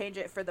will change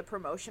it for the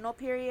promotional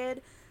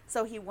period,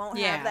 so he won't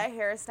have that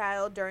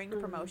hairstyle during the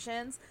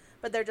promotions.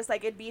 But they're just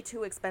like, it'd be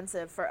too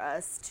expensive for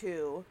us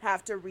to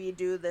have to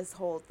redo this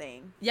whole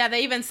thing. Yeah,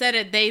 they even said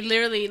it. They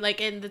literally, like,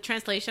 in the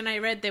translation I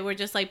read, they were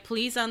just like,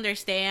 please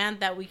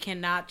understand that we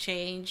cannot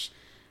change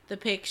the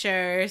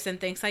pictures and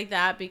things like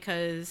that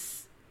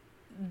because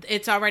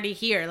it's already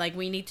here. Like,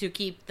 we need to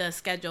keep the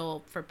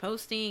schedule for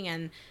posting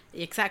and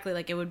exactly,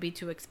 like, it would be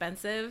too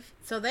expensive.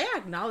 So they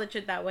acknowledge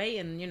it that way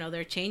and, you know,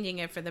 they're changing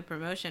it for the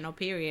promotional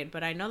period.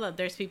 But I know that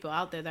there's people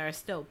out there that are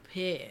still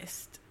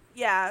pissed.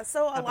 Yeah,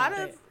 so a lot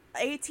of...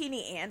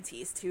 ATEEZ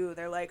aunties too.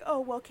 They're like, oh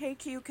well,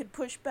 KQ could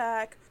push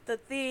back the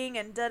thing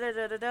and da da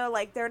da da da.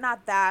 Like they're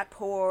not that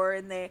poor,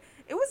 and it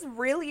was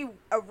really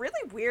a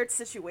really weird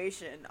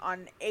situation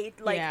on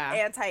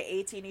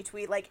anti-ATEEZ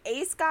tweet. Like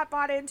Ace got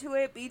bought into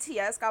it,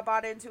 BTS got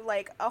bought into,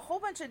 like a whole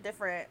bunch of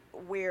different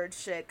weird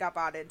shit got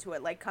bought into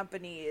it, like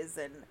companies,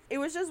 and it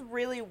was just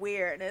really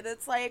weird. And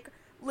it's like,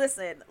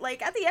 listen,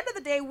 like, at the end of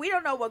the day, we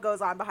don't know what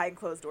goes on behind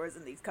closed doors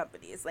in these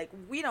companies. Like,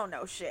 we don't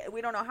know shit. We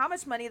don't know how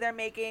much money they're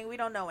making. We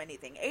don't know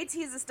anything.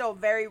 ATEEZ is still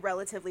very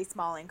relatively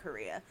small in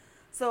Korea.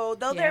 So,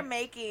 though they're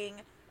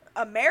making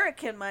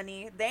American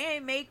money. They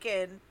ain't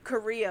making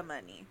Korea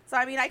money. So,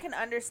 I mean, I can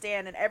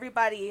understand, and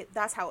everybody,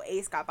 that's how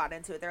Ace got bought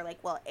into it. They're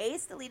like, well,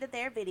 Ace deleted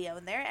their video,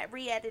 and they're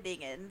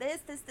re-editing it, and this,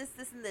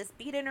 and this,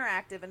 Beat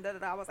Interactive, and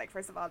da-da-da. I was like,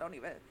 first of all, don't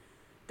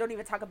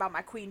even talk about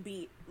my queen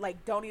Beat.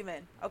 Like, don't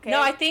even, okay?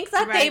 No, I think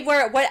that they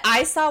were, what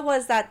I saw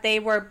was that they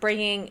were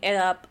bringing it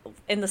up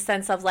in the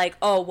sense of, like,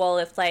 oh, well,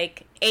 if,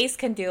 like, Ace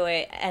can do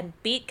it and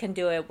Beat can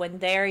do it when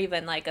they're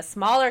even, like, a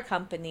smaller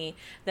company,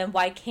 then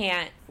why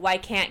can't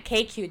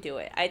KQ do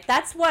it?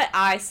 That's what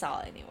I saw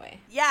anyway.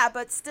 Yeah,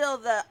 but still,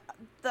 the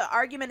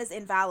argument is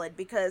invalid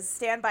because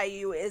Stand By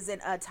You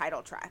isn't a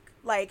title track.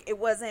 Like, it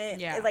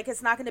wasn't, like,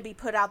 it's not going to be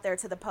put out there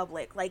to the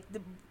public. Like,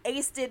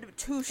 Ace did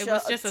two shows. It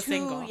was just a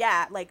single.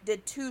 Yeah, like,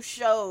 did 2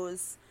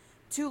 shows,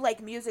 2,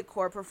 like, music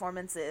core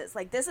performances.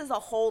 Like, this is a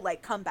whole,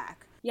 like,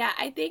 comeback. Yeah,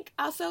 I think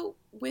also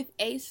with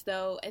Ace,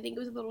 though, I think it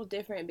was a little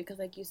different because,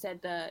 like you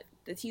said, the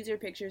teaser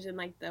pictures and,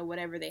 like, the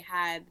whatever they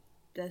had,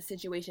 the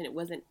situation, it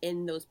wasn't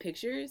in those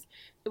pictures.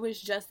 It was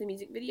just the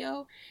music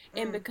video.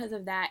 And because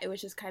of that, it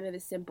was just kind of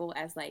as simple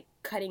as, like,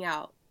 cutting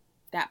out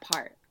that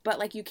part. But,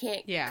 like, you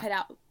can't cut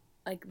out,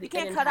 like, you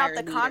can't cut out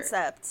the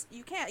concept.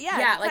 You can't,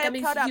 yeah, like, I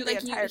mean,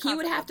 he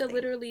would have to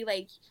literally,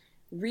 like,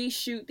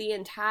 reshoot the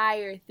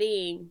entire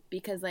thing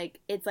because, like,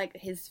 it's, like,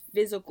 his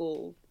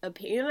physical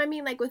appearance. You know what I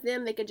mean? Like, with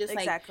them, they could just,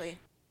 like,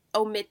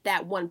 omit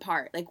that one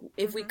part. Like,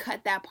 if we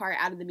cut that part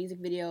out of the music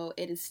video,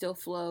 it is still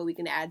flow. We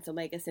can add some,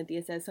 like, as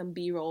Cynthia says, some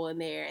B-roll in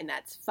there, and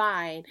that's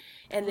fine.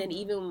 And then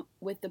even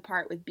with the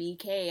part with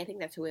BK, I think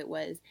that's who it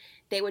was,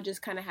 they would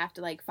just kind of have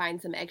to, like,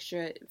 find some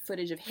extra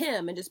footage of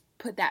him and just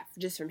put that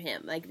just from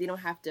him. Like, they don't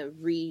have to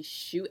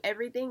reshoot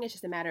everything. It's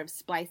just a matter of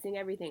splicing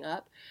everything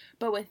up.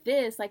 But with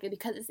this, like,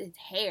 because it's his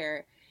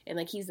hair, and,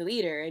 like, he's the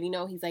leader, and, you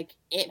know, he's, like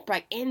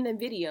in the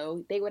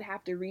video, they would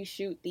have to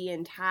reshoot the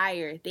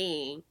entire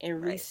thing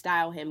and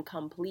restyle him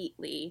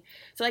completely.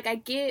 So, like, I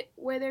get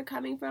where they're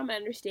coming from. I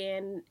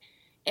understand.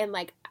 And,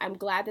 like, I'm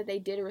glad that they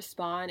did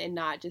respond and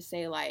not just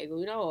say, like,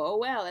 you know, oh,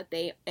 well, that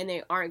they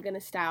aren't going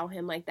to style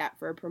him like that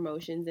for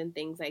promotions and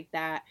things like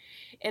that.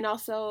 And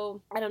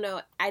also, I don't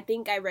know, I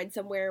think I read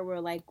somewhere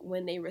where, like,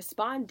 when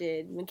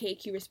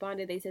KQ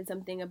responded, they said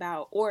something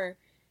about, or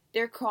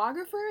their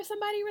choreographer or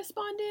somebody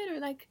responded, or,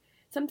 like,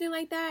 something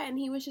like that, and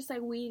he was just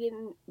like, we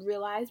didn't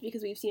realize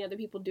because we've seen other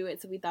people do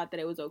it, so we thought that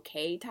it was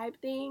okay type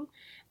thing.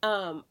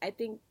 I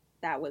think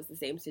that was the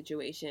same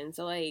situation.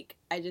 So, like,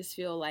 I just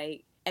feel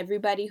like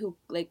everybody who,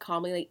 like,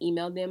 calmly, like,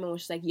 emailed them and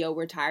was just like, yo,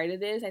 we're tired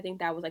of this, I think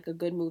that was, like, a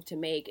good move to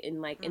make,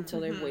 and, like, until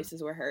their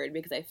voices were heard,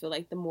 because I feel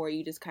like the more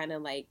you just kind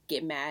of, like,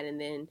 get mad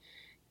and then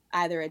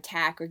either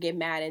attack or get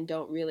mad and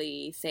don't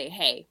really say,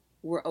 hey,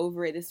 we're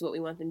over it, this is what we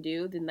want them to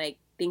do, then, like,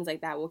 things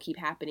like that will keep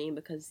happening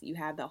because you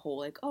have that whole,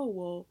 like, oh,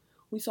 well,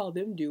 we saw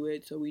them do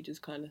it, so we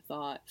just kind of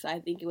thought. So I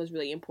think it was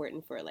really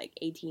important for, like,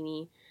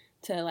 A-Teeny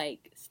to,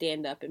 like,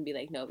 stand up and be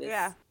like, no,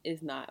 this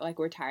is not, like,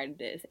 we're tired of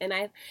this. And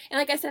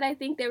like I said, I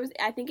think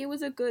it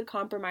was a good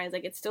compromise.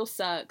 Like, it still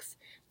sucks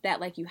that,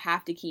 like, you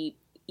have to keep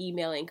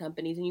emailing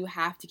companies and you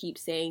have to keep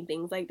saying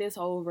things like this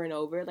over and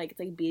over. Like, it's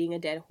like beating a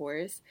dead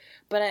horse.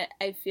 But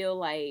I feel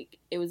like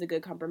it was a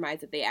good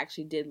compromise that they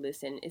actually did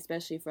listen,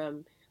 especially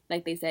from,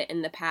 like they said,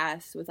 in the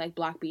past with, like,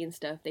 Block B and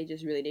stuff, they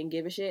just really didn't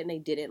give a shit and they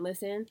didn't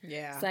listen.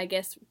 Yeah. So I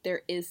guess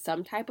there is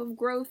some type of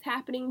growth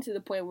happening to the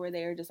point where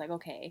they're just like,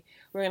 okay,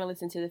 we're going to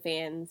listen to the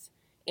fans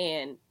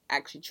and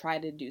actually try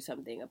to do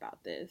something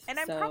about this. And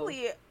I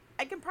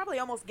can probably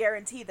almost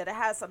guarantee that it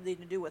has something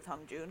to do with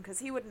Hongjoon, because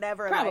he would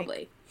never, probably.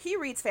 Like, he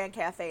reads Fan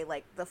Cafe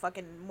like the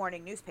fucking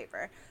morning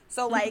newspaper.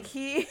 So, like,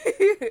 he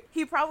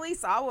probably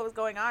saw what was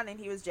going on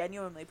and he was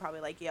genuinely probably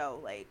like, yo,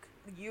 like,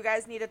 you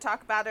guys need to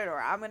talk about it,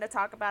 or I'm going to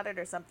talk about it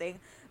or something.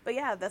 But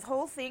yeah, the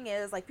whole thing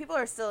is, like, people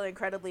are still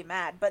incredibly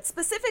mad, but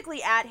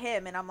specifically at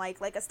him. And I'm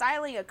like a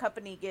styling a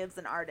company gives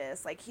an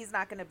artist, like, he's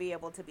not going to be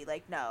able to be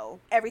like, no,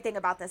 everything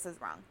about this is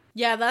wrong.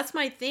 Yeah, that's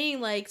my thing.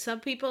 Like, so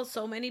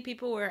many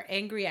people were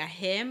angry at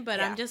him,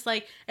 but I'm just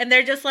like, and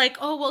they're just like,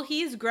 oh, well,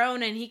 he's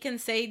grown and he can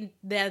say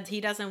that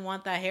he doesn't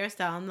want that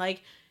hairstyle. I'm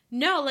like,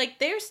 no, like,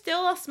 they're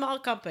still a small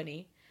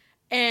company.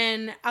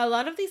 And a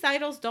lot of these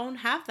idols don't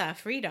have that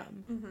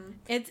freedom.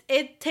 Mm-hmm.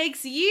 It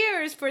takes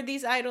years for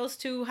these idols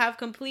to have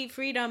complete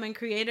freedom and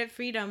creative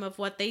freedom of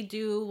what they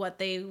do,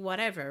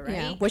 whatever, right?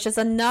 Yeah, which is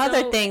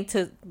another thing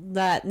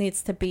that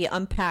needs to be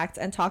unpacked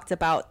and talked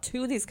about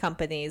to these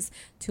companies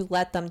to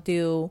let them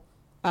do,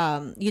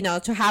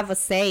 to have a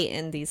say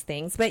in these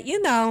things. But,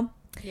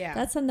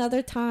 that's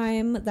another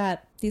time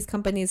that these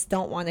companies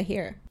don't want to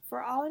hear.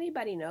 For all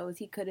anybody knows,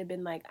 he could have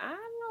been like, I don't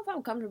know if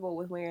I'm comfortable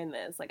with wearing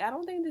this. Like, I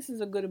don't think this is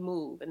a good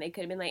move. And they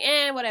could have been like,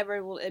 whatever,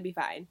 it'll be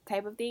fine.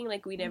 Type of thing.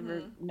 Like, we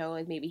never know.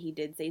 Like, maybe he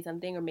did say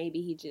something, or maybe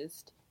he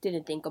just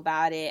didn't think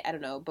about it. I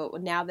don't know.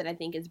 But now that I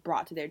think it's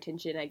brought to their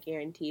attention, I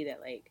guarantee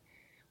that, like,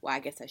 well, I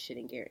guess I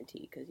shouldn't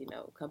guarantee because,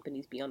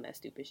 companies be on that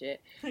stupid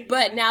shit.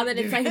 But now that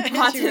it's, like,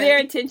 brought to their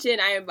attention,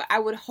 I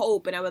would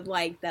hope and I would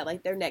like that,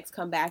 like, their next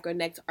comeback or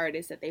next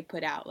artist that they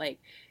put out, like,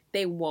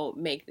 they won't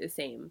make the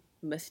same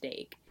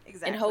mistake.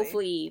 Exactly. And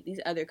hopefully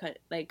these other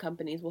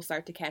companies will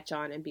start to catch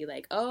on and be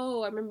like,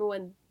 oh, I remember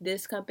when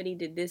this company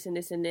did this and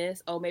this and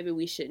this. Oh, maybe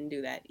we shouldn't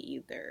do that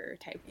either,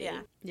 type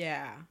thing.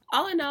 Yeah.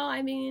 All in all,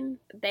 I mean,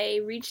 they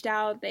reached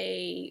out,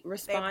 they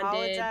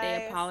responded,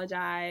 they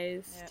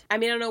apologized. Yeah. I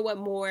mean, I don't know what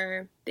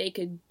more you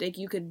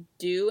could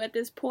do at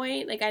this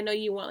point. Like, I know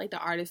you want, like, the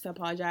artist to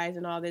apologize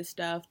and all this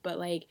stuff, but,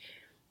 like,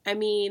 I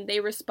mean, they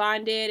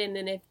responded, and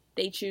then if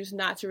they choose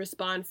not to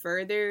respond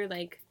further,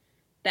 like,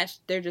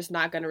 they're just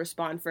not going to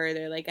respond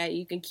further. Like,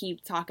 you can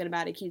keep talking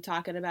about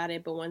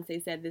it, but once they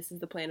said this is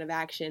the plan of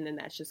action, then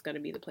that's just going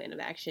to be the plan of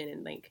action,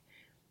 and, like,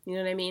 you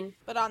know what I mean?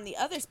 But on the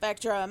other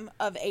spectrum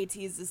of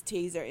ATEEZ's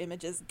teaser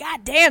images,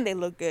 goddamn, they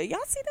look good. Y'all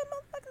see them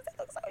motherfuckers? They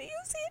look so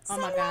easy. Oh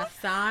my God,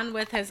 San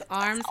with his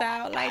arms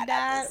out like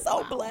that. I'm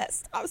so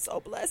blessed. I'm so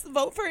blessed.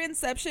 Vote for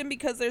Inception,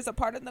 because there's a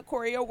part in the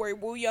choreo where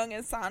Woo Young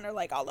and San are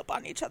like all up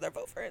on each other.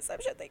 Vote for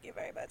Inception. Thank you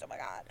very much. Oh my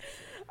God,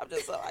 I'm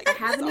just so like.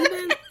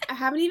 I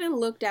haven't even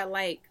looked at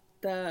like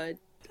the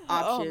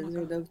options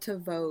or to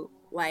vote.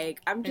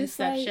 Like, I'm just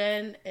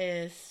Inception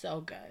is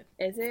so good.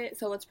 Is it?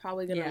 So it's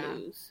probably gonna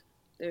lose.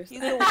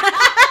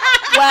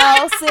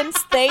 Well, since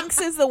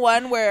Thanks is the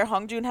one where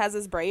Hongjoong has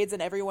his braids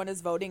and everyone is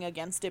voting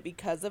against it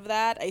because of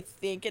that, I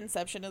think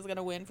Inception is going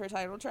to win for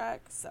title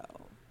track. So,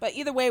 but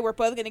either way, we're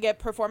both going to get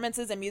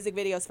performances and music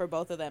videos for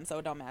both of them, so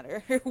it don't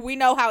matter. We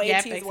know how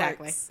ATEEZ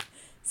works.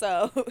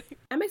 So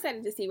I'm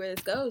excited to see where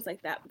this goes.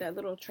 Like, that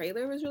little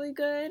trailer was really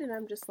good, and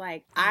I'm just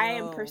like, I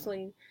am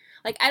personally,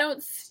 like, I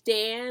don't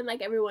stan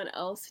like everyone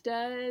else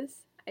does.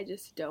 I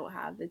just don't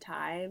have the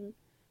time.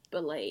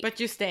 But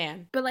you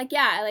stan. But, like,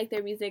 yeah, I like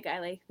their music. I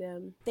like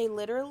them. They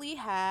literally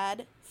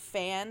had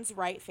fans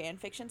write fan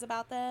fictions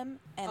about them,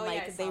 and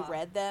they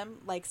read them,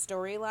 like,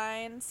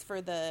 storylines for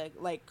the,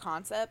 like,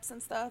 concepts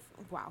and stuff.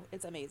 Wow,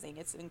 it's amazing.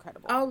 It's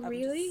incredible. Oh,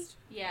 really?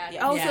 Yeah.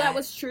 Oh, so that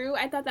was true?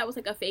 I thought that was,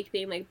 like, a fake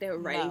thing, like, they were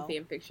writing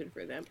fan fiction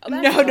for them. Oh,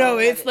 no,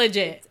 it's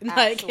legit.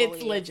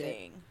 It's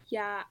legit.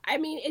 Yeah, I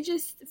mean, it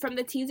just, from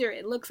the teaser,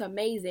 it looks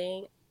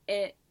amazing.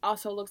 It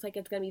also looks like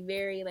it's gonna be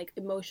very, like,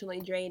 emotionally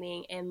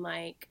draining and,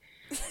 like,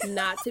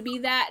 not to be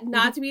that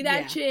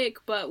chick,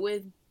 but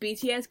with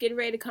BTS getting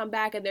ready to come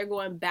back and they're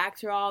going back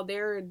to all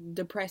their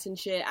depressing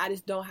shit, I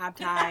just don't have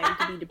time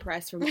to be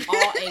depressed from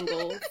all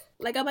angles.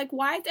 Like, I'm like,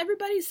 why is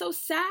everybody so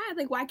sad?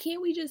 Like, why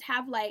can't we just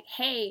have, like,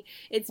 hey,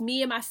 it's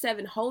me and my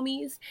 7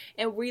 homies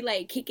and we,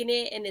 like, kicking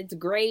it and it's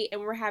great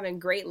and we're having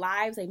great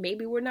lives. Like,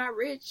 maybe we're not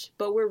rich,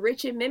 but we're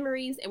rich in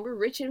memories and we're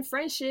rich in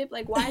friendship.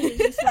 Like, why is it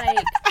just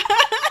like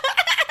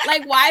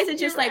like, why is it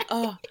just like,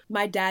 oh,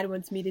 my dad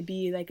wants me to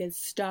be, like, a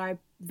star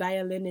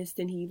violinist,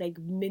 and he, like,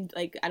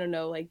 I don't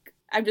know, like,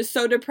 I'm just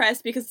so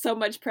depressed because so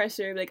much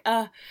pressure. Like,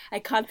 I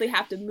constantly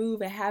have to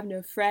move. I have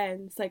no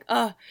friends. Like,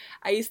 I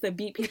used to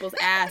beat people's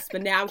ass,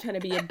 but now I'm trying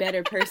to be a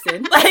better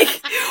person.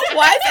 Like,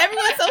 why is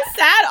everyone so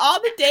sad all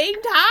the dang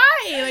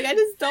time? Like, I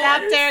just don't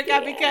understand.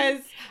 Terika, because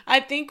I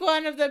think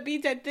one of the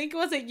beats, I think it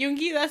was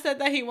Yoongi that said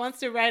that he wants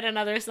to write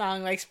another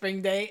song like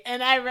Spring Day,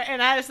 and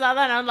I saw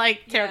that and I'm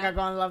like, Terika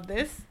gonna love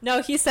this.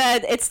 No, he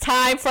said it's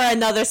time for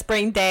another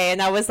Spring Day,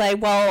 and I was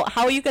like, well,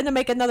 how are you gonna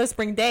make another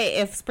Spring Day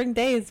if Spring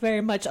Day is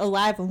very much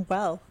alive and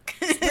well?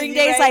 Spring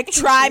Day's like,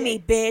 try me,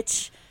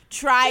 bitch.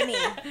 Try me.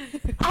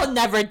 I'll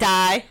never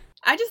die.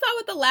 I just thought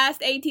with the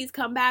last ATEEZ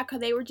comeback,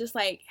 because they were just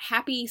like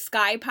happy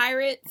sky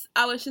pirates,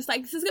 I was just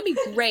like, this is gonna be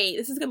great.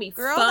 This is gonna be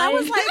fun. That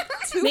was like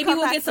 2 Maybe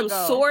we'll get some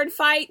sword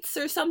fights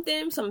or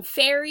something, some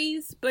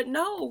fairies. But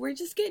no, we're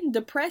just getting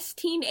depressed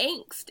teen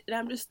angst, and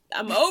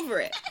I'm over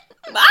it.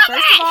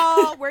 First of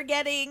all, we're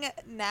getting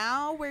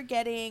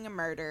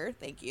murder.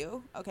 Thank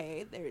you.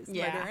 Okay, there's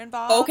murder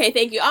involved. Okay,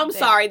 thank you. I'm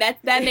sorry.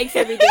 That makes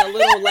everything a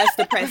little less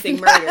depressing.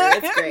 Murder.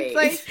 It's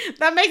great.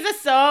 That makes it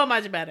so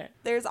much better.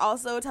 There's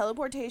also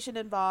teleportation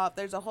involved.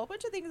 There's a whole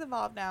bunch of things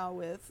involved now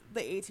with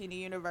the 18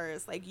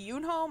 universe. Like,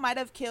 Yoonho might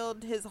have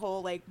killed his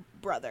whole, like,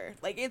 brother.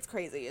 Like, it's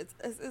crazy. It's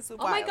wild.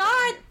 Oh my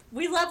God,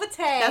 we love a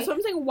Tay. That's what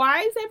I'm saying. Why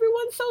is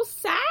everyone so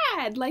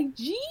sad? Like,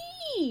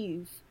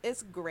 jeez.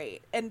 It's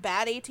great. And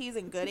bad ATEEZ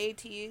and good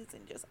ATEEZ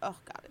and just, oh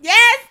God.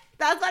 Yes!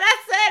 That's what I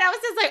said. I was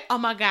just like, oh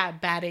my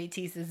God, bad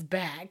ATEEZ is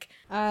back.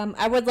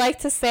 I would like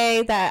to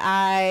say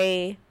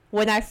that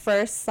when I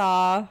first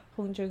saw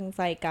Hongjoong's,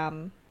 like,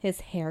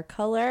 his hair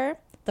color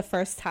the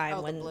first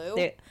time when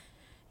blue?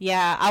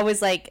 Yeah, I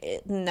was like,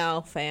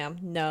 no, fam,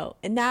 no.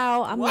 And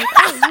now I'm like,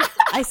 oh,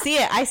 I see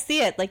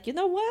it. Like, you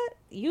know what?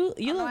 You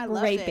look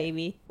great,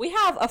 baby. We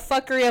have a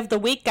fuckery of the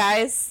week,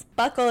 guys.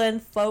 Buckle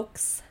in,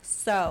 folks.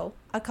 So,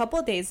 a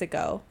couple days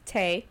ago,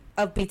 Tay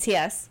of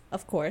BTS,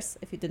 of course,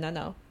 if you do not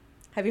know.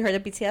 Have you heard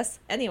of BTS?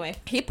 Anyway,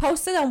 he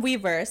posted on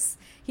Weverse.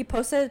 He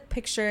posted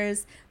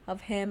pictures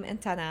of him and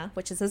Tana,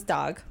 which is his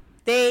dog.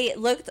 They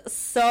looked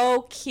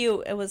so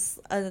cute. It was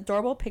an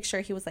adorable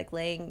picture. He was, like,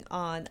 laying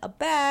on a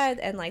bed,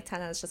 and, like,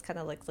 Tana was just kind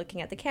of, like,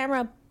 looking at the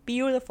camera.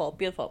 Beautiful,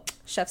 beautiful.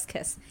 Chef's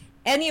kiss.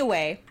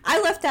 Anyway, I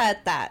left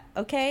at that,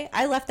 okay?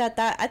 I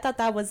thought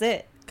that was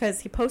it, because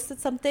he posted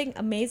something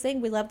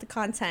amazing. We love the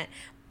content.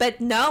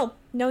 But no.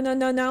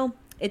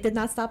 It did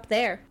not stop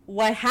there.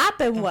 What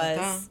happened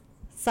was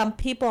some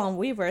people on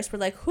Weverse were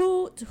like,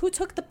 who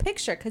took the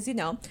picture? Because, you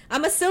know,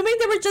 I'm assuming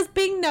they were just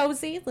being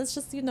nosy. Let's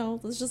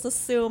just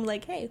assume,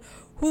 like, hey,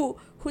 who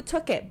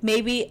took it?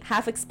 Maybe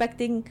half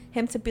expecting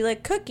him to be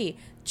like Cookie,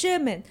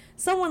 Jimin,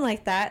 someone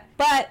like that.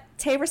 But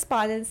Tay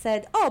responded and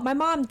said, oh, my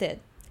mom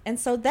did. And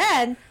so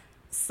then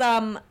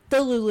the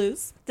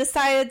Lulus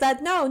decided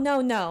that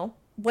no,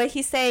 what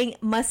he's saying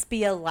must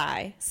be a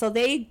lie. So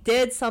they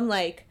did some,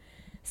 like,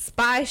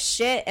 spy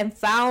shit and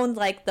found,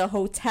 like, the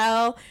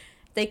hotel.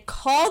 They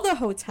called the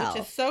hotel.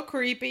 Which is so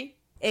creepy.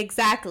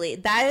 Exactly.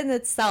 That in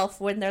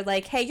itself, when they're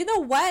like, hey, you know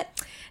what?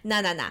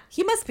 Nah.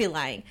 He must be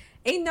lying.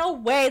 Ain't no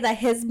way that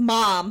his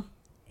mom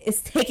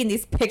is taking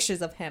these pictures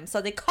of him.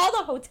 So they call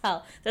the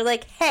hotel. They're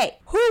like, hey,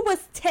 who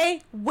was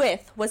Tay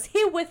with? Was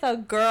he with a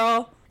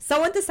girl?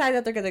 Someone decided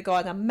that they're going to go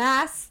on a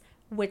mass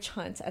witch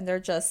hunt. And they're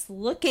just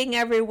looking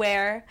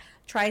everywhere,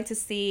 trying to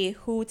see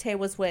who Tay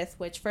was with,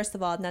 which, first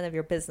of all, none of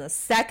your business.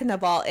 Second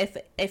of all,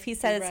 if he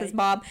said it's his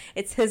mom,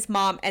 it's his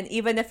mom. And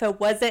even if it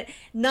wasn't,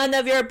 none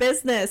of your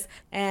business.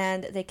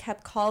 And they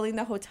kept calling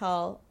the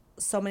hotel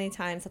so many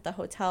times that the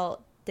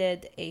hotel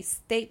did a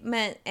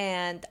statement.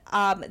 And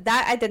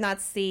that I did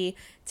not see.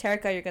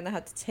 Terika, you're going to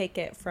have to take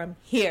it from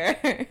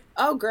here.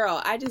 Oh,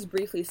 girl, I just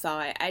briefly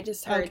saw it. I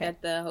just heard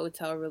that the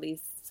hotel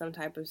released some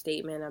type of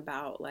statement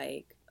about,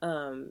 like,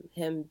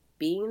 him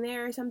being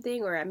there or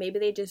something, or maybe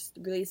they just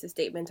released a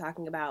statement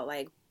talking about,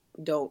 like,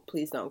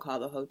 please don't call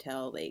the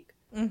hotel, like,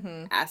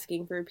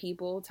 asking for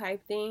people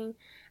type thing.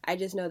 I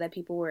just know that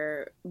people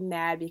were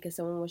mad because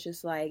someone was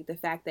just like, the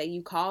fact that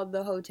you called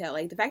the hotel,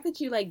 like, the fact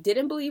that you, like,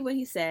 didn't believe what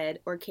he said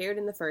or cared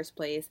in the first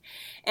place,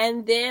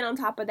 and then on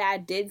top of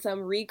that did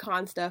some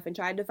recon stuff and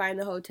tried to find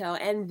the hotel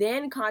and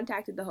then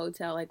contacted the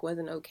hotel, like,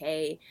 wasn't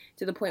okay,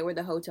 to the point where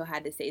the hotel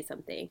had to say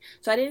something.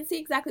 So I didn't see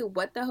exactly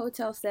what the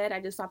hotel said.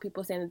 I just saw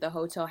people saying that the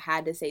hotel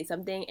had to say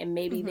something, and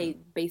maybe they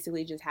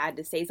basically just had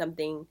to say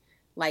something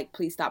like,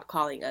 please stop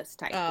calling us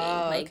type thing.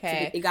 Like,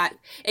 okay.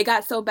 It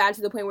got so bad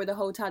to the point where the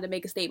hotel had to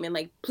make a statement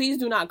like, please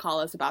do not call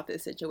us about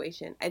this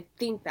situation. I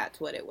think that's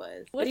what it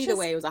was. But either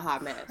way, it was a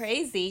hot mess.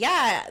 Crazy.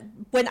 Yeah.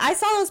 When I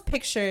saw those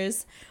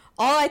pictures,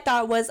 all I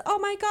thought was, oh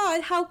my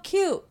God, how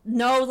cute.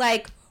 No,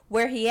 like,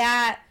 where he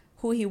at,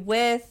 who he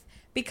with.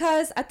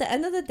 Because at the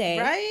end of the day,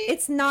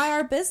 It's not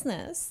our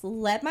business.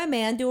 Let my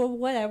man do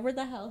whatever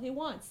the hell he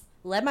wants.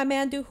 Let my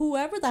man do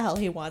whoever the hell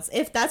he wants.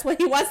 If that's what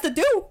he wants to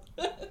do.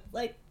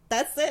 Like,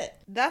 that's it.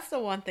 That's the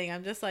one thing.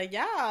 I'm just like,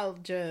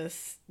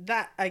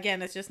 that,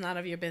 again, it's just none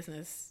of your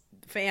business.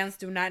 Fans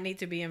do not need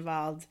to be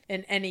involved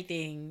in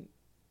anything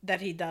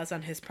that he does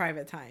on his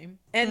private time.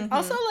 And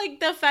also, like,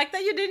 the fact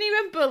that you didn't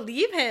even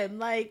believe him.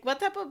 Like, what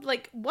type of,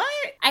 like, what?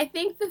 I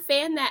think the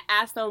fan that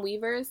asked on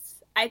Weverse,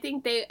 I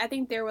think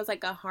there was,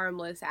 like, a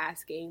harmless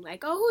asking,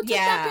 like, oh, who took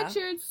that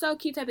picture? It's so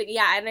cute type of thing.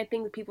 Yeah, and I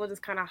think people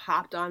just kind of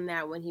hopped on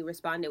that when he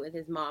responded with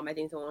his mom. I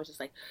think someone was just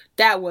like,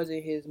 that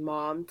wasn't his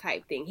mom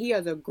type thing. He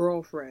has a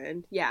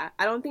girlfriend. Yeah,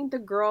 I don't think the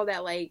girl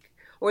that, like,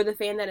 or the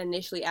fan that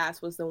initially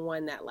asked was the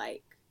one that,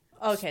 like,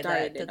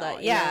 started it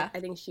all. Yeah. You know? I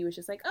think she was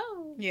just like,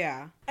 oh.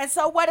 Yeah. And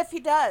so what if he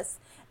does?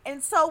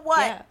 And so what?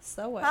 Yeah,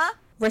 so what? Huh?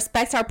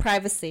 Respect our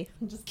privacy.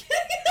 I'm just kidding.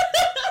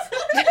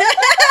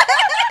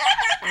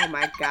 Oh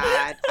my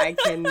God, I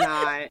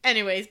cannot.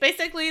 Anyways,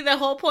 basically the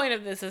whole point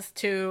of this is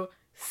to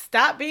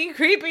stop being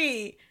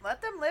creepy.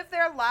 Let them live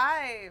their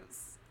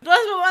lives.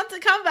 Let's move on to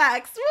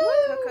comebacks.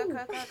 Woo!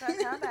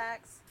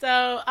 Comebacks.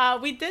 So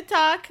we did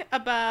talk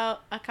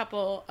about a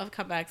couple of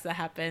comebacks that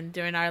happened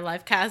during our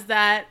live cast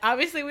that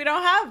obviously we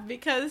don't have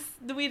because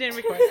we didn't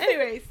record.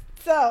 Anyways,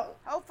 so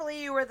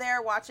hopefully you were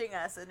there watching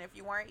us, and if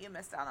you weren't, you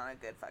missed out on a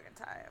good fucking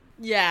time.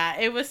 Yeah,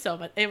 it was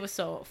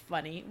so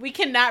funny. We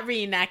cannot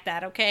reenact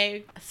that,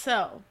 okay?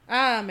 So,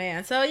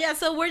 man. So yeah,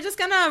 so we're just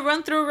gonna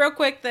run through real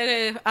quick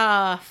the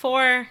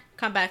 4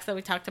 comebacks that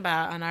we talked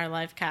about on our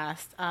live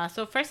cast.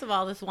 So first of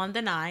all, this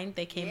 1-9,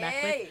 they came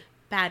back with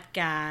Bad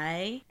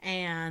Guy,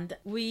 and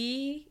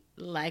we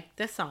liked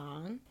the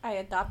song. I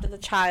adopted a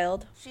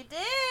child. She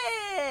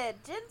did!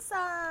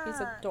 Jin-san! He's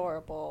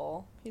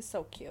adorable. He's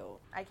so cute.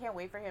 I can't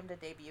wait for him to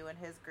debut in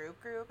his group.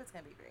 It's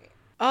gonna be great.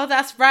 Oh,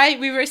 that's right.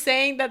 We were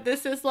saying that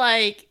this is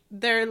like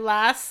their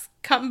last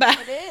comeback.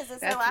 It is.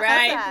 It's that's their last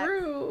right.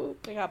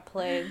 Group. They got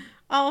played.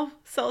 Oh,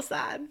 so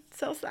sad.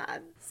 So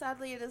sad.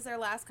 Sadly, it is their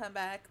last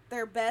comeback.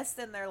 Their best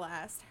and their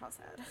last. How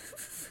sad.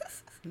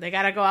 They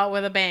gotta go out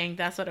with a bang.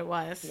 That's what it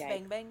was. Yikes.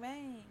 Bang, bang,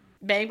 bang.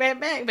 Bang, bang,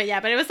 bang.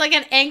 But it was like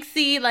an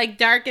angsty, like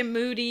dark and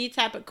moody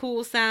type of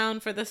cool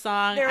sound for the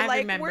song. They're I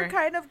remember. We're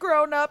kind of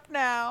grown up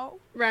now.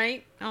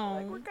 Right? Oh.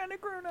 Like, we're kind of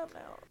grown up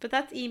now. But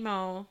that's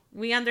emo.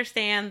 We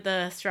understand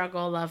the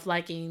struggle of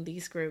liking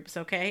these groups,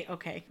 okay?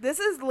 Okay. This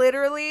is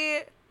literally...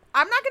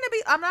 I'm not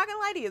gonna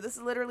lie to you. This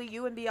is literally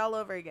UNB all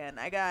over again.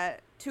 I got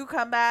 2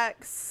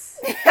 comebacks.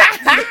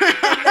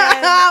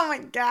 Oh my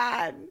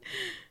God.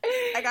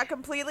 I got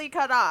completely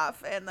cut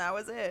off, and that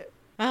was it.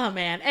 Oh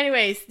man.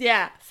 Anyways,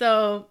 yeah.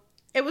 So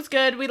it was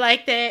good. We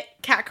liked it.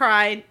 Cat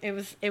cried. It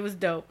was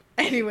dope.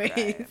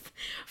 Anyways,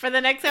 for the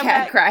next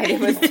Cat cried. It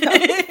was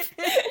dope.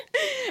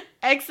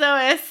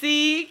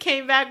 XOSC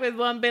came back with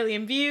 1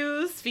 billion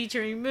views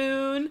featuring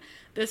Moon.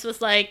 This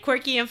was like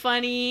quirky and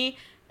funny,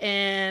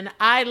 and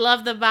I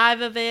love the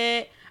vibe of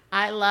it.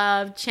 I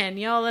love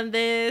Chanyeol in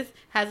this.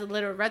 Has a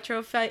little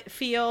retro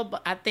feel,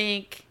 but I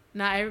think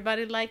not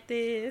everybody liked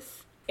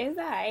this. It's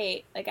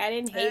alright. Like, I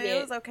didn't hate it.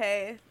 It was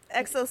okay.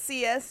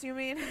 XOCS, you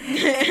mean?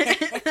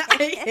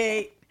 I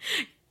hate.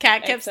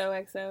 Cat kept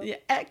XOXO. Yeah,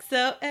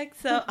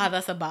 XOXO. Oh,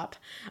 that's a bop.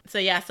 So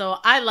yeah, so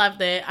I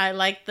loved it. I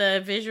liked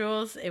the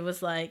visuals. It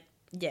was like,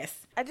 yes.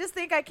 I just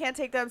think I can't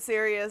take them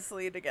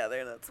seriously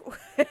together. That's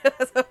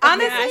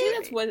honestly,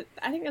 yeah,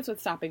 I think that's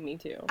what's stopping me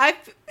too. I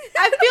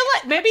feel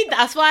like maybe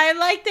that's why I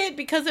liked it,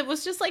 because it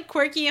was just like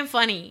quirky and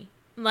funny.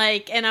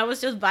 Like, and I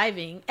was just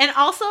vibing. And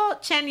also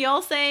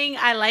Chanyeol saying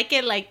I like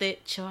it, like the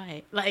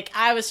choi. Like,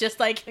 I was just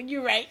like,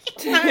 you're right.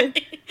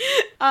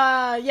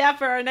 Yeah,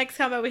 for our next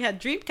comeback we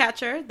had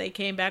Dreamcatcher. They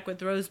came back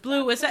with Rose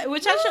Blue, which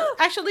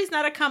actually is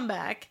not a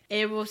comeback.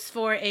 It was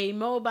for a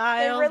mobile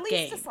They released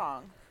game. a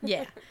song.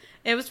 Yeah.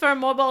 It was for a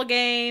mobile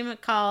game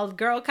called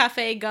Girl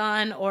Cafe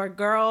Gun or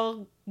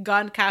Girl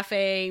Gun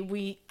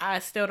Cafe. I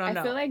still don't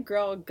know. I feel like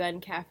Girl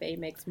Gun Cafe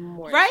makes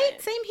more right?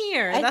 sense. Same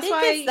here. I think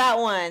it's that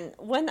one.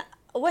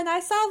 When I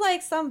saw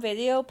like some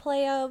video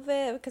play of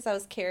it, because I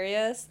was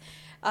curious,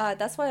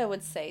 that's what I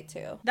would say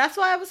too. That's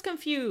why I was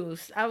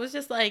confused. I was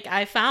just like,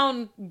 I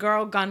found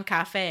Girl Gun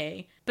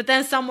Cafe, but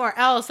then somewhere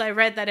else I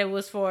read that it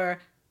was for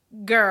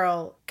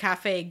Girl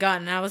Cafe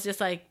Gun. And I was just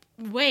like,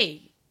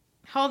 wait.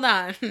 Hold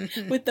on.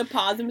 With the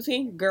pause in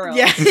between, girl.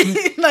 Yeah.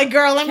 Like,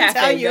 girl, let me Cafe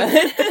tell you.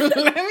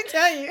 Gun. Let me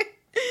tell you.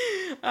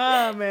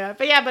 Oh, man.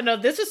 But no,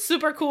 this was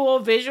super cool.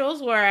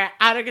 Visuals were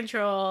out of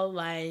control.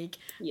 Like,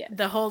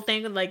 the whole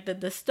thing, like the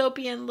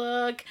dystopian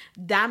look,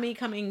 Dami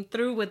coming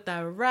through with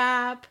the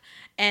rap.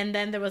 And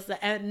then there was the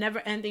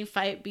never-ending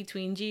fight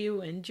between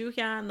Jiwoo and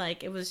Joohyun.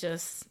 Like, it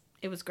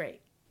was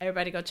great.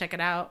 Everybody go check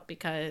it out,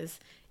 because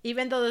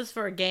even though this is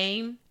for a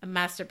game, a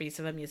masterpiece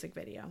of a music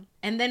video.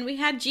 And then we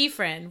had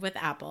GFriend with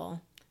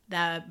Apple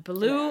that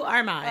blew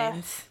our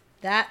minds.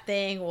 That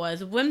thing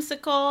was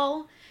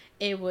whimsical.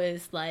 It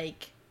was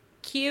like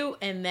cute,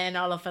 and then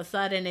all of a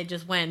sudden it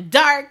just went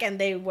dark, and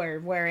they were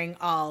wearing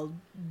all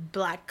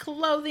black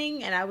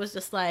clothing, and I was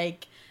just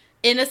like,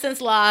 innocence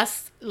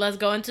lost. Let's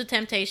go into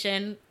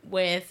temptation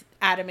with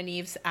Adam and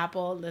Eve's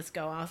Apple. Let's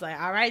go. I was like,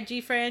 all right,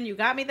 GFriend, you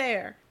got me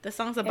there. The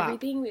song's a bop.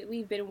 Everything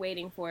we've been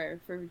waiting for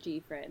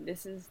GFriend.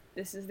 This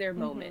is their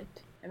moment.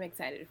 I'm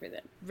excited for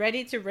them.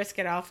 Ready to risk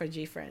it all for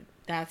GFriend.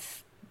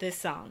 That's this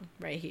song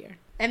right here.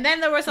 And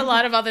then there was a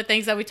lot of other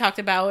things that we talked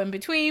about in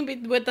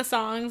between with the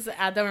songs.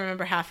 I don't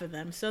remember half of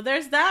them. So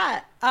there's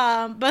that.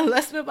 But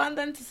let's move on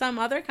then to some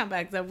other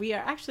comebacks that we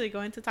are actually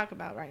going to talk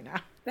about right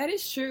now. That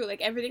is true.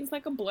 Like, everything's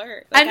like a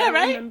blur. Like, I know,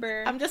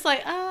 right? I'm just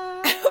like,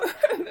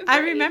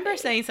 I remember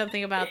saying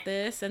something about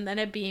this and then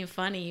it being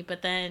funny,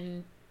 but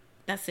then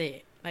that's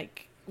it.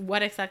 Like,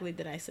 what exactly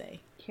did I say?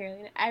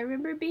 Carolina, I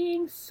remember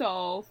being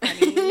so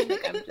funny.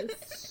 Like, I'm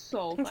just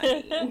so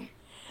funny.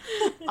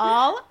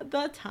 All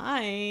the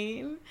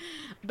time.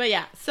 But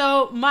yeah,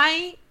 so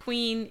my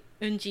queen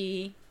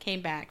Eunji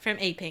came back from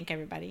A-Pink,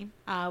 everybody,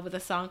 with a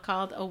song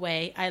called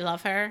Away. I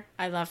love her.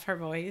 I love her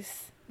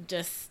voice.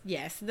 Just,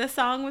 yes, the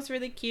song was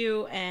really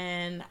cute,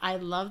 and I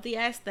love the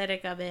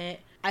aesthetic of it.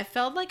 I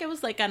felt like it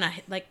was like on a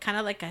kind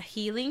of like a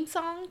healing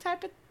song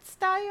type of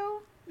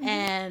style. Mm-hmm.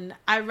 And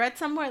I read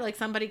somewhere, like,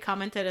 somebody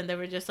commented and they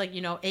were just like,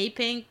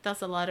 A-Pink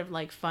does a lot of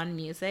like fun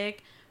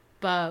music,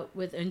 but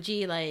with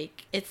Eunji,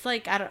 like, it's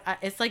like,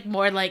 it's like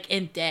more like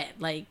in depth,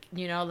 like,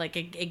 like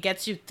it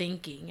gets you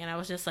thinking. And I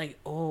was just like,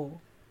 oh,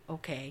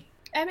 okay.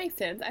 That makes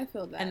sense. I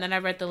feel that. And then I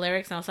read the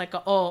lyrics and I was like,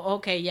 oh,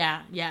 okay,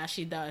 yeah,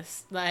 she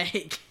does.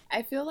 Like,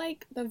 I feel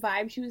like the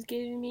vibe she was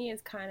giving me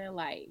is kind of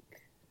like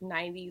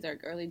 90s or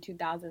early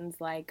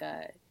 2000s, like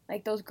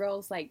those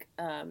girls, like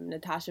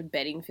Natasha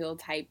Bedingfield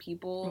type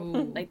people.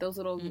 Ooh. Like those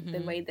little,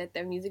 the way that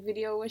their music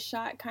video was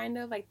shot, kind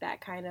of like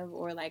that kind of,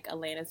 or like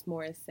Alanis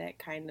Morissette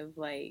kind of,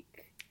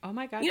 like, oh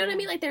my god, you know what I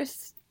mean? Like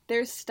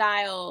their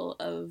style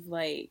of,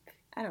 like,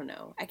 I don't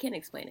know. I can't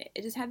explain it.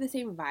 It just had the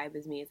same vibe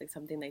as me. It's like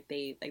something like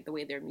the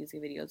way their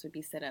music videos would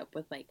be set up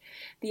with like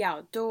the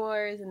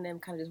outdoors and them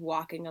kind of just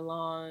walking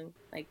along,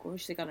 like when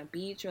she's like on a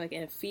beach or like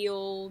in a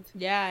field.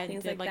 Yeah,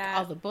 things like that.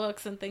 All the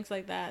books and things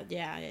like that.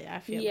 Yeah, I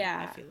feel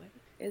it.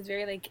 It's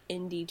very like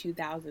indie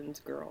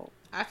 2000s girl.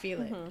 I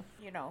feel it.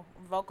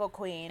 Vocal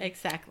queen.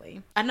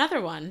 Exactly.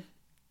 Another one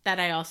that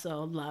I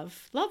also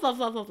love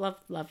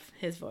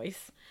his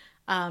voice.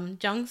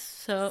 Jung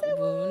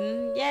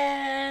So-woon.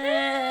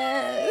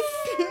 Yes.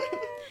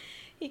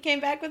 He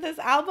came back with his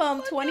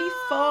album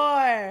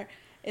 24.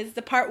 It's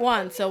the part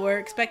 1, so we're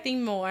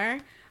expecting more.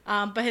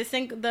 But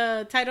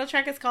the title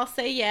track is called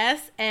Say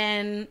Yes,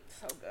 and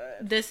so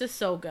good. This is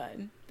so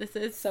good. This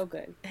is so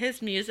good.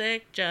 His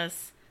music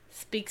just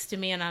speaks to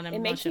me on an emotional.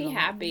 It makes me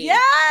happy.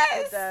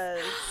 Yes, it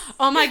does.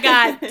 Oh my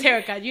god,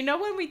 Terika,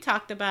 when we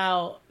talked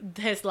about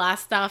his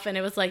last stuff and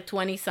it was like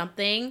 20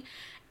 something,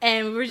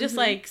 And we were just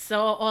like,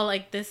 so, oh,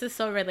 like, this is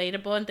so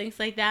relatable and things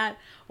like that.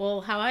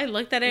 Well, how I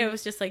looked at it, it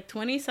was just like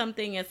 20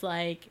 something is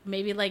like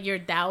maybe like your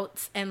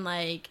doubts and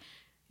like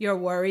your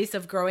worries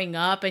of growing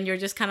up. And you're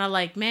just kind of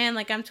like, man,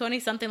 like I'm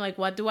 20 something, like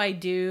what do I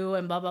do?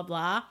 And blah, blah,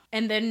 blah.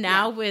 And then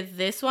now with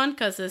this one,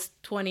 because it's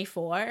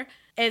 24,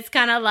 it's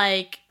kind of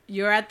like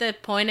you're at the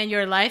point in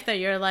your life that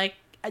you're like,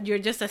 you're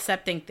just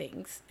accepting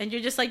things. And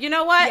you're just like, you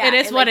know what? It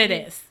is what it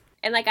is.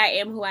 And like I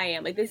am who I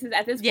am. Like this is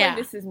at this point,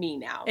 this is me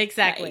now.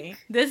 Exactly.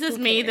 Like, this is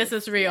me. This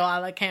is real. I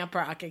like Camp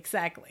Rock.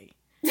 Exactly.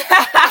 He's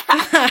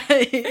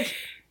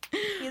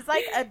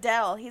like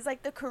Adele. He's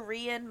like the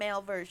Korean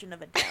male version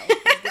of Adele.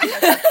 He's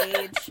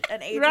giving us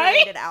an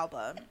age-related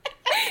album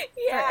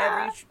for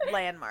every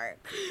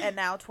landmark. And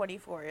now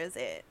 24 is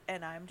it.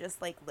 And I'm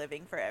just like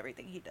living for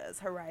everything he does.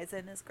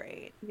 Horizon is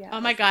great. Yeah.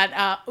 Oh my God.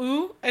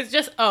 Ooh, it's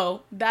just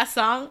that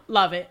song.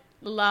 Love it.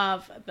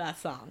 Love that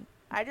song.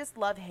 I just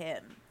love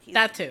him. He's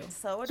that too.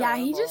 So adorable. Yeah,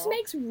 he just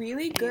makes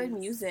really good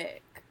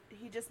music.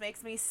 He just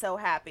makes me so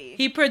happy.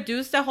 He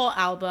produced the whole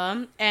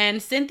album,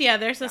 and Cynthia,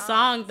 there's a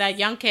song that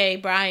Young K.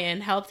 Brian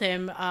helped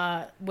him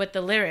with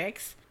the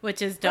lyrics, which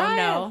is Don't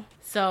Know.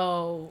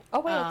 So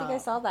oh wait, I think I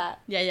saw that.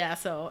 Yeah.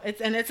 So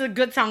it's a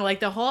good song. Like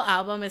the whole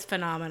album is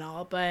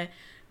phenomenal, but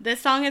this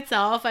song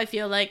itself, I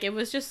feel like it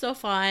was just so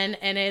fun,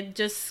 and it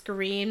just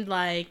screamed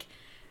like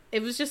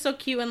it was just so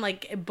cute and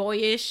like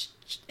boyish.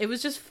 It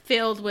was just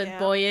filled with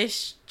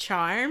boyish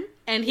charm.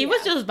 And he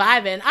was just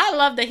vibing. I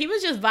love that. He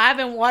was just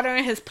vibing,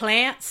 watering his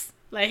plants.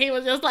 Like, he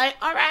was just like,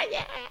 all right,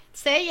 yeah.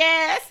 Say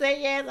yes,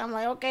 say yes. I'm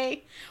like,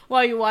 okay.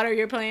 While you water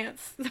your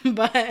plants.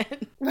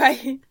 But.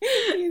 Right.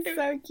 He's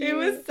so cute. It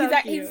was so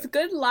cute. He's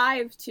good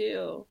live,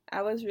 too.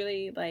 I was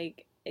really,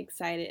 like,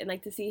 excited. And,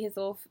 like, to see his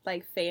little,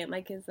 like, fan,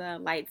 like, his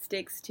light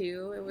sticks,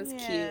 too. It was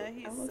cute. Yeah,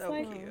 he's so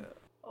cute.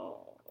 Oh.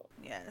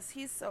 Yes,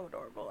 he's so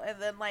adorable. And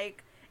then,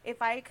 like, if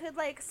I could,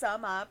 like,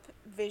 sum up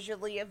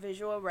visually a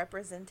visual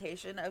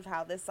representation of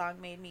how this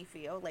song made me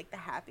feel, like, the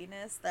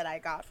happiness that I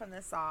got from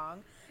this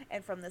song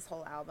and from this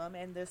whole album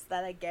and this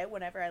that I get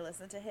whenever I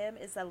listen to him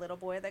is that little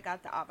boy that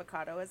got the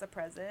avocado as a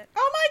present.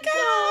 Oh, my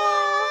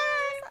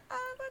God! Yes,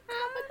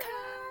 avocado.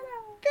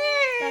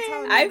 That's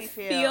how it I made me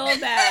feel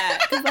that.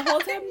 Because the whole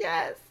time,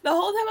 the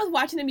whole time I was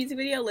watching the music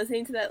video,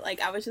 listening to that,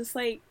 like, I was just,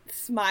 like,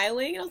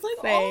 smiling. And I was like,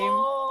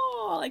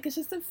 oh, like, it's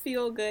just a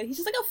feel-good. He's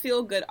just, like, a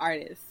feel-good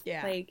artist.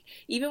 Yeah. Like,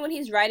 even when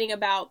he's writing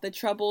about the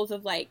troubles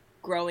of, like,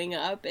 growing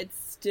up, it's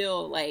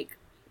still, like,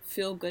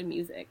 feel-good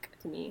music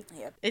to me.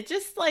 Yep. It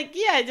just, like,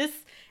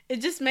 it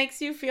just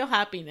makes you feel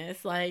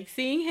happiness, like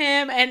seeing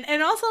him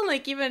and also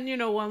like even, you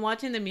know, when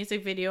watching the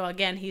music video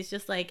again, he's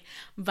just like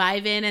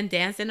vibing and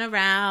dancing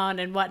around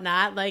and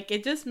whatnot. Like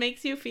it just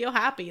makes you feel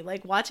happy.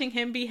 Like watching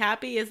him be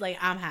happy is like,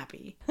 I'm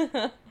happy.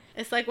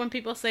 It's like when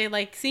people say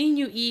like seeing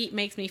you eat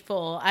makes me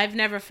full. I've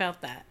never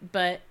felt that,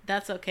 but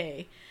that's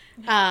okay.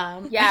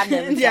 I've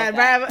never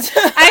felt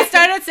that. I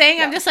started saying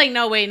I'm just like,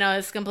 no,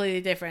 it's completely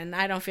different.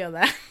 I don't feel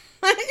that.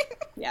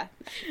 Yeah.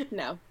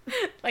 No.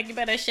 Like you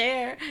better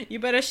share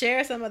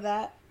some of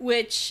that.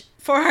 Which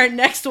for our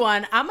next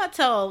one, I'm gonna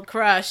tell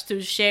Crush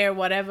to share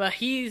whatever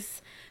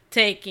he's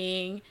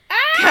taking.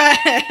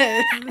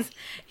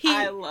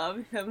 I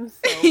love him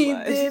so much.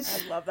 I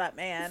love that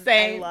man.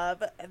 Same. I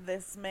love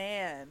this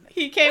man.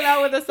 He came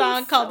out with a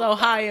song called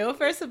Ohio.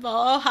 First of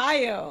all,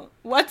 Ohio.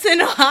 What's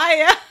in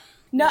Ohio?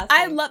 No,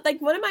 I love,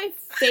 like, one of my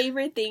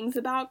favorite things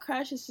about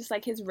Crush is just,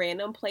 like, his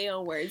random play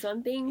on words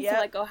on things. Yep. So,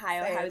 like,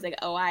 Ohio, how he's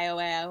like, Ohio,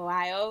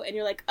 and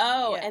you're like,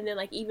 oh, and then,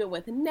 like, even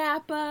with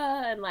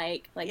Napa, and,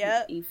 like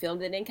he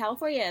filmed it in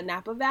California, in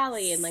Napa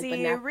Valley, and, like,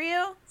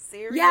 Cereal?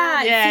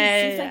 Yeah,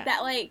 it's like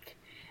that, like,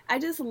 I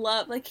just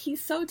love, like,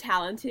 he's so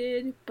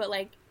talented, but,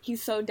 like,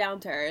 he's so down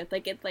to earth.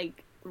 Like, it's,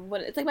 like,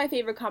 it's like my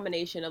favorite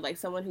combination of like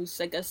someone who's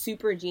like a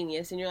super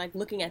genius and you're like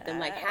looking at them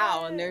like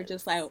how, and they're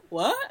just like,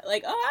 what?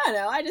 Like, oh, I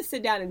don't know, I just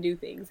sit down and do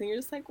things, and you're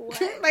just like,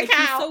 what? Like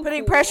how? So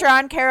putting pressure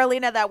on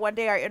Carolina that one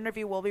day our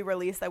interview will be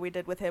released that we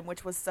did with him,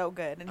 which was so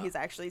good, and he's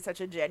actually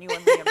such a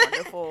genuinely and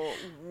wonderful,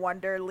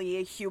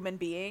 wonderly human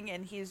being,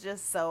 and he's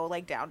just so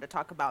like down to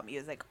talk about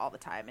music all the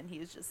time, and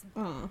he's just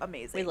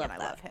amazing, and I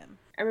love him.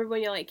 I remember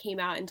when y'all like came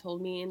out and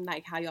told me, and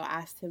like how y'all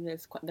asked him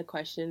the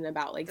question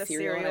about like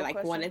cereal, and I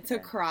like wanted to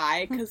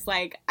cry because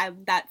like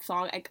that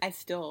song, I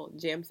still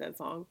jams that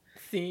song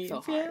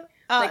so hard.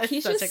 Like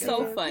he's just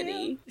so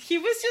funny. He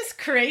was just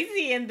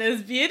crazy in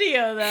this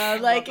video though.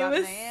 Like it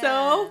was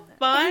so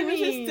funny. He was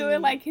just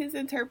doing like his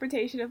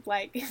interpretation of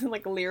like his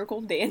like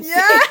lyrical dancing.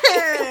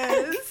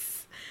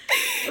 Yes.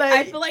 Like,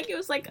 I feel like it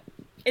was like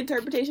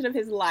interpretation of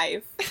his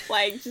life.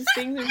 Like just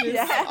things are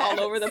just all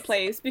over the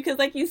place because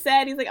like you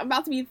said, he's like, I'm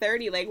about to be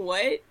 30. Like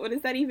what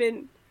does that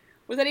even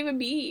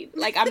mean?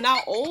 Like I'm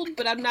not old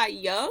but I'm not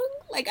young.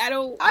 Like I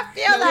feel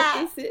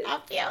that.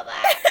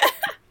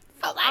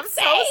 I'm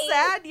so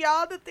sad,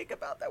 y'all, to think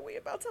about that we're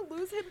about to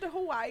lose him to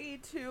Hawaii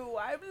too.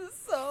 I'm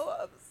just so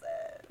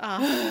upset.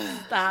 Oh,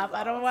 stop.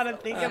 I don't want to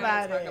think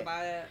about talk it.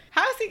 about it.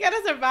 How is he going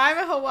to survive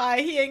in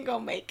Hawaii? He ain't going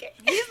to make it.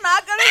 He's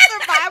not gonna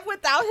survive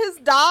without his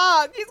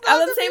dog. He's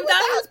gonna the same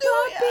dog as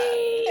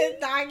Poppy. His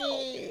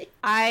doggy.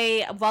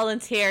 I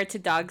volunteer to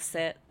dog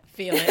sit.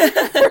 Feel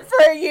it.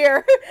 for a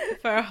year.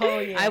 For a whole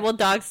year. I will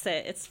dog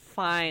sit. It's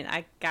fine.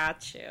 I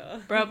got you.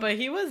 Bro, but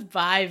he was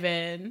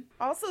vibing.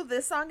 Also,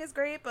 this song is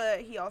great,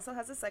 but he also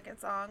has a second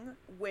song,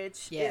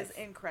 which Yes. is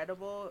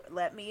incredible.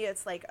 Let Me,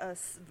 it's like a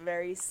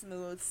very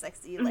smooth,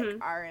 sexy, like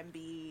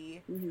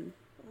R&B.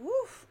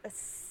 Woof,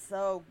 it's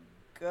so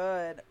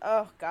good.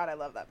 Oh, God, I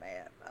love that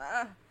man.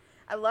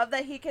 I love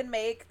that he can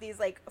make these,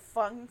 like,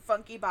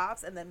 funky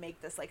bops and then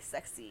make this, like,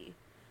 sexy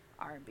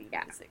R&B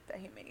music that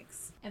he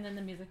makes. And then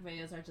the music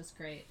videos are just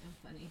great and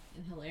funny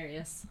and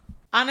hilarious.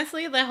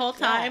 Honestly, the whole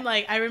time,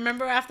 like, I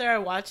remember after I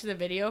watched the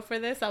video for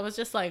this, I was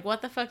just like,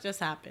 what the fuck just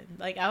happened?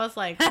 Like, I was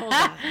like, hold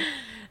on.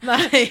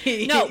 Like,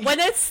 no, when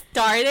it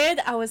started,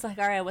 I was like,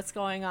 all right, what's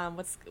going on?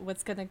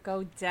 What's gonna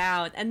go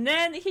down? And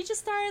then he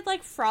just started,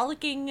 like,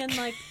 frolicking in,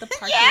 like, the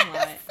parking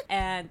lot.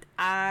 And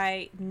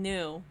I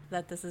knew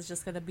that this is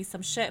just gonna be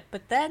some shit.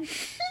 But then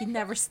he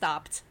never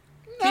stopped.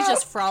 He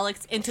just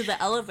frolicked into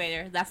the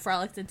elevator, that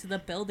frolicked into the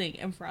building,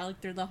 and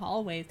frolicked through the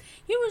hallways.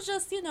 He was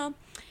just, you know,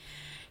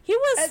 he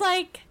was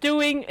like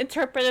doing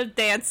interpretive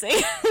dancing.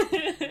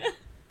 the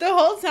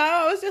whole time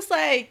I was just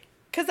like,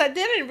 because I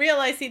didn't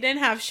realize he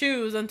didn't have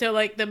shoes until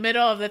like the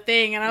middle of the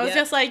thing, and I was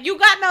just like, you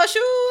got no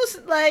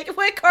shoes? Like,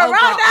 with Corona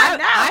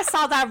I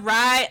saw that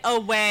right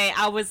away.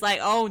 I was like,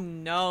 oh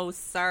no,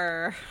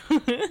 sir.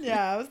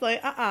 Yeah, I was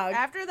like,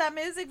 After that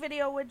music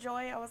video with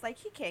Joy, I was like,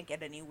 he can't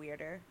get any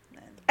weirder.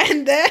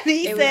 And then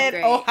he said,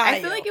 Ohio. I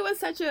feel like it was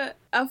such a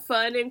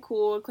fun and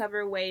cool,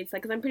 clever way. It's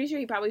like, because I'm pretty sure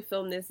he probably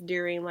filmed this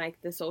during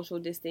like the social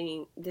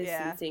distancing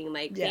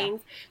like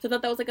things. So I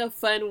thought that was like a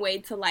fun way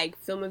to like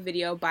film a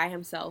video by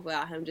himself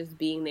without him just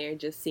being there,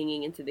 just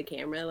singing into the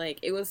camera. Like,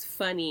 it was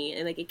funny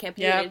and like it kept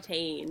you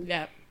entertained.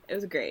 Yep. It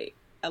was great.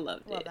 I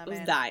loved it. I was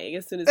man. dying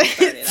as soon as it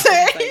started.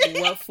 I was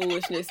like, what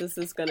foolishness is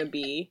this gonna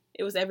be?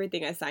 It was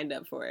everything I signed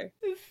up for.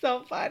 It's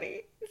so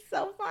funny. It's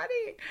so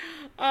funny.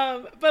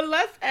 But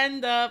let's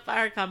end up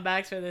our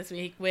comebacks for this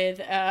week with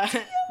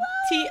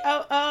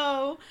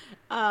TOO.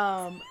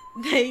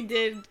 They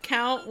did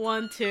Count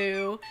 1,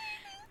 2.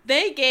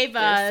 They gave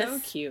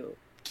us so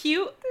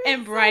cute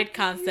and bright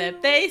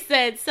concept. They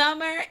said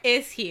summer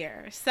is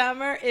here.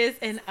 Summer is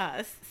in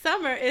us.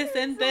 Summer is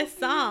in this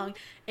song.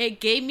 It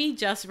gave me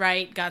Just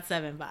Right, Got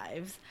 7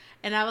 vibes.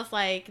 And I was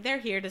like, they're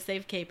here to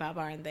save K-pop,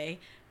 aren't they?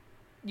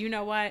 You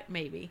know what?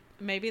 Maybe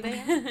they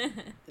are.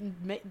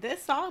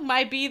 This song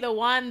might be the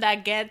one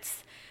that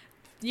gets,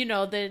 you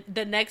know,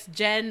 the next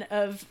gen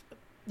of,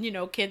 you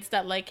know, kids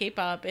that like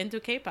K-pop into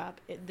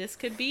K-pop. This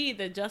could be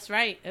the Just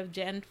Right of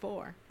Gen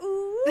 4.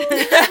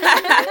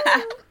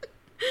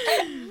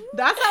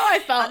 That's how I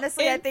felt.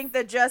 Honestly, I think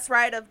the Just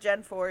Right of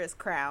Gen 4 is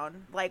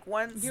Crown. Like,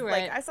 once, You're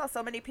like, right. I saw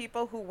so many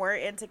people who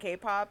weren't into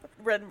K-pop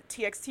when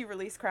TXT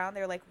released Crown.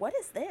 They were like, what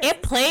is this?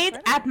 It played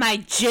at my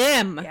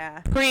gym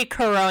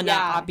pre-corona,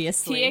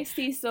 obviously.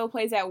 TXT still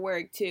plays at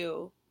work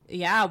too.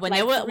 Yeah, when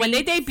Like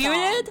they debuted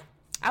songs. it,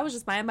 I was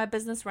just minding my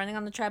business, running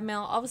on the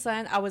treadmill. All of a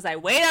sudden, I was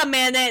like, wait a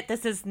minute,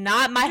 this is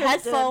not my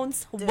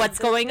headphones. What's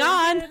going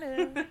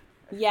on?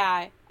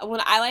 Yeah, when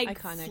I like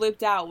Iconic.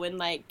 flipped out when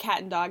like Cat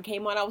and Dog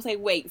came on, I was like,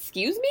 wait,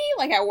 excuse me?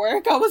 Like at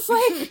work, I was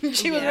like,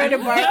 She was ready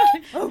to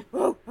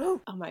bark.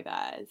 oh my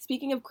god.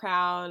 Speaking of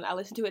Crown, I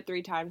listened to it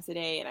 3 times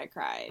today and I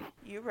cried.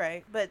 You're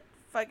right. But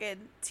fucking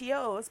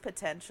TO's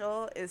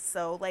potential is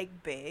so,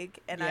 like, big.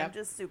 And I'm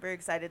just super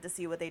excited to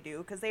see what they do.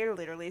 Because they're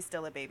literally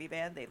still a baby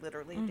band. They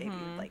literally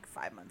debuted, like,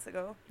 5 months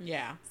ago.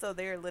 Yeah. So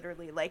they're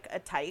literally, like, a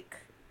tyke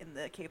in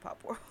the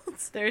K-pop world.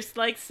 They're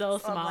like so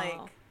So I'm small.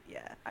 like,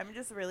 yeah, I'm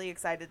just really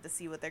excited to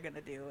see what they're gonna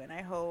do, and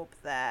I hope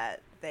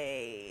that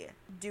they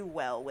do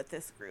well with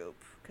this group,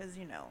 because,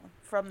 you know,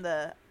 from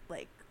the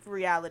like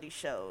reality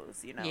shows,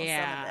 you know, some of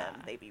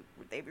them they be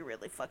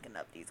really fucking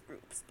up these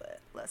groups,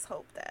 but let's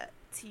hope that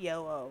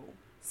TOO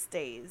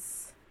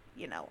stays,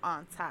 you know,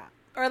 on top.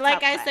 Or like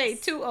Top I class. say,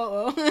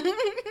 200.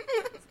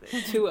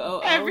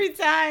 200.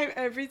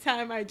 Every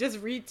time I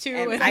just read 2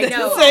 and I then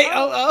know. say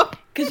 00.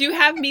 Because you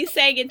have me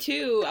saying it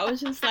too. I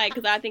was just like,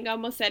 because I think I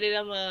almost said it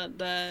on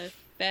the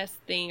Fest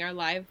thing, our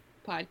live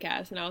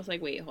podcast, and I was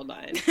like, wait, hold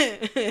on.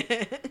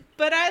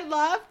 But I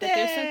loved But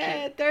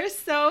it. They're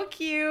so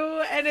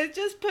cute, and it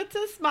just puts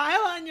a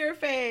smile on your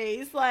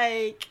face.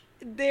 Like,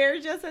 they're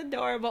just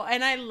adorable.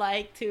 And I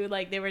like to,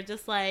 like, they were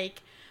just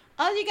like,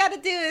 all you gotta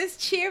do is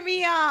cheer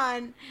me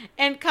on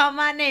and call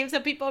my name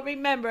so people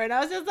remember. And I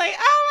was just like,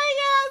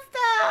 oh my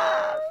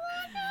god, stop.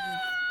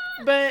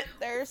 But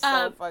They're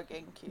so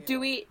fucking cute.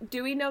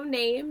 Do we know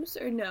names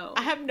or no?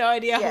 I have no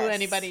idea who Yes.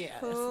 anybody is.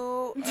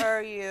 Who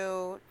are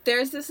you?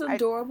 There's this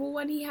adorable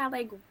one. He had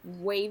like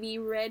wavy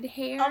red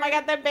hair. Oh my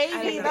god, the I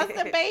baby. don't That's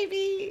know. the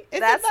baby.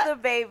 That's the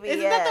baby.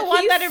 Isn't that the one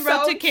He's that in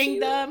Road so to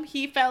Kingdom,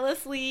 he fell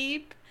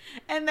asleep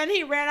and then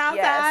he ran outside?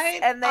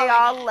 Yes, and they Oh my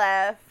all God.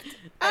 left.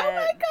 Oh my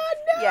and- god,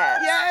 no. Yes.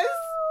 Yes.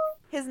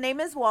 His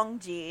name is Wong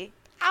Ji.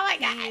 Oh my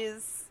god.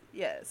 He's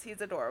Yes,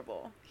 he's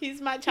adorable.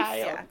 He's my child.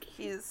 Yeah,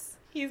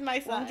 he's my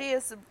son. Wonji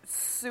is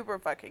super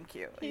fucking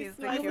cute. He's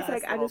the cutest.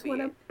 Like, I just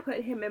want to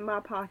put him in my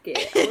pocket.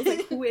 I was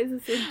like, who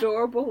is this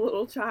adorable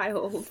little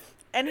child?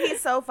 And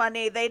he's so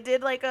funny. They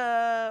did like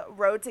a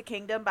Road to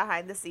Kingdom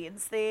behind the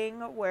scenes thing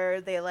where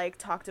they like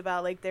talked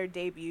about like their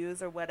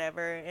debuts or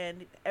whatever,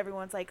 and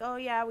everyone's like, "Oh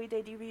yeah, we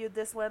debuted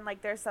this one.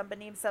 Like there's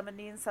somebody,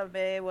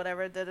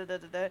 whatever." Da da da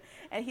da da.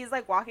 And he's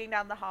like walking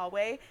down the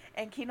hallway,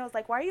 and Kino's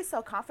like, "Why are you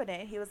so confident?"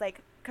 And he was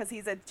like, "Cause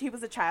he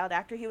was a child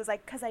actor." He was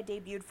like, "Cause I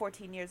debuted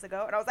 14 years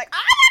ago." And I was like,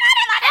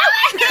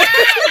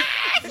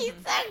 He's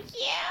so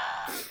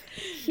cute.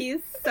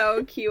 He's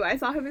so cute. I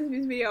saw him in his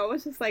music video. I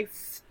was just like,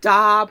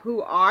 stop.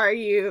 Who are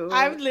you?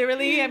 I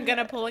literally am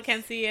gonna pull a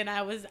Kenzie, and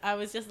I was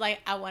just like,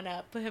 I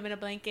wanna put him in a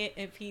blanket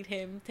and feed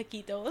him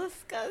taquitos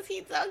because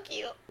he's so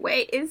cute.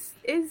 Wait,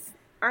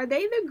 are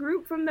they the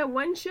group from the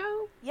one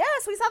show?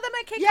 Yes, we saw them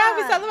at KCON. Yeah,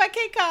 we saw them at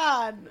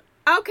KCON.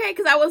 Okay,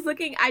 because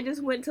I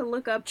just went to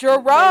look up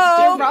Jerome.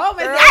 Jerome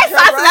is I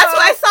saw, so that's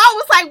what I saw. I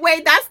was like,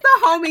 wait, that's the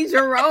homie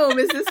Jerome.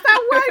 Is this that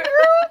one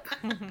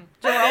group?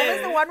 Jerome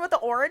is the one with the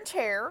orange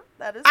hair.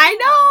 That is. I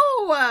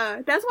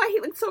know. That's why he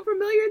looks so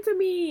familiar to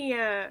me.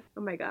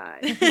 Oh my god.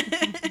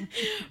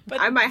 But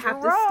I might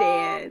have to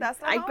stand. That's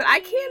the but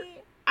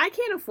I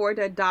can't afford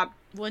to adopt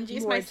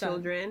Wonji's more my son.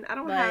 children. I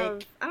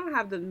don't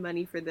have the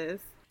money for this.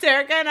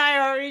 Terica and I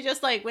are already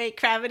just like, wait,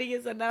 gravity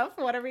is enough.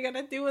 What are we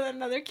gonna do with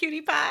another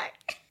cutie pie?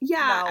 Yeah,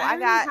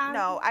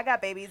 I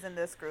got babies in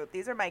this group.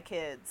 These are my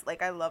kids.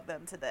 Like I love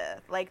them to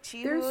death. Like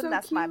Chihoon,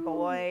 that's cute. My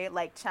boy.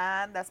 Like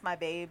Chan, that's my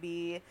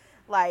baby.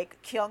 Like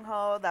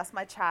Kyungho, that's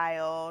my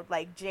child.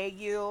 Like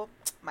Jaeyu,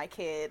 my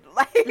kid.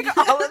 Like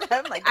all of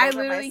them. Like I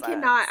literally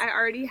cannot. I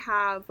already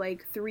have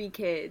like 3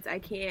 kids. I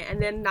can't.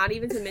 And then not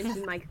even to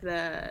mention like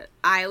the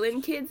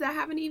island kids that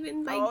haven't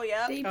even like. Oh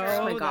yeah.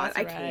 Oh my god,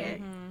 I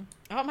can't. Mm-hmm.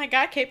 Oh my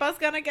god, K-pop's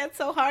gonna get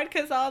so hard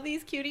because all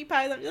these cutie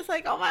pies. I'm just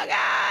like, oh my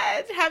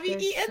god, have you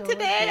eaten so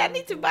today? Adorable. I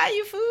need to buy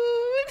you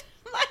food.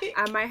 Like,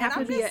 I might have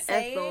to be an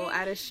Ethel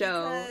at a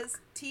show. Because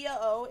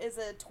TO is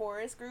a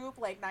Taurus group.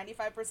 Like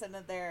 95%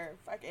 of their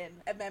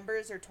fucking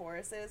members are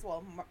Tauruses.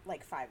 Well,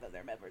 like 5 of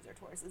their members are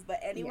Tauruses. But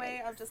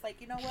anyway, I'm just like,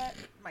 you know what?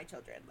 My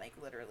children, like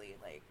literally,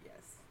 like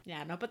yes.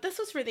 Yeah, no, but this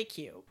was really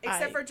cute.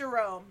 Except for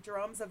Jerome.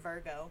 Jerome's a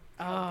Virgo.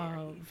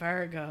 Oh,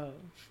 Virgo.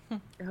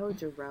 Oh,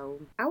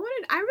 Jerome. I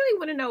really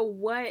want to know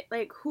what,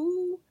 like,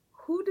 who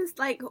does,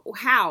 like,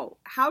 how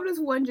does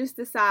one just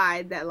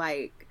decide that,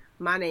 like,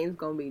 my name's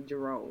gonna be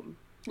Jerome?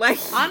 Like,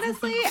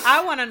 honestly,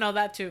 I want to know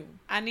that too.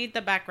 I need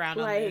the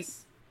background on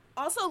this.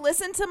 Also,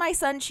 listen to my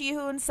son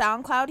Chihoon's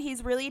SoundCloud.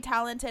 He's really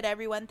talented,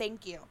 everyone.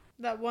 Thank you.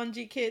 That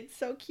Wonji kid's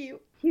so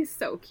cute. He's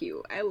so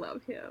cute. I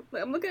love him.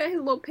 Like, I'm looking at his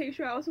little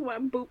picture. I also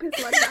want to boop his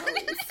left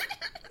nose.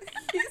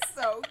 He's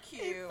so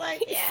cute.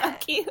 Like, yeah. So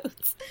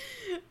cute.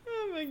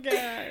 Oh my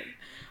god.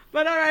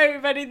 But all right,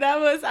 everybody, that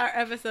was our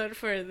episode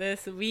for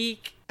this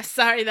week.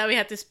 Sorry that we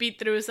had to speed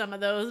through some of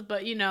those,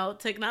 but you know,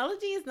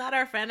 technology is not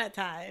our friend at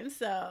times,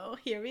 so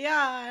here we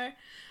are.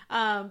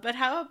 But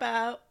how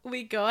about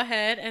we go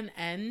ahead and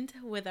end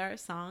with our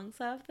songs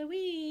of the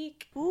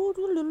week? Ooh,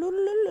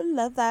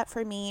 love that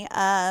for me.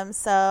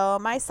 So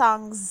my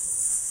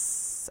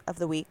songs of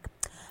the week.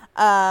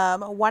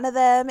 One of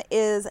them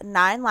is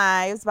 9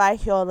 Lives by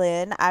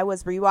Hyolyn. I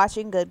was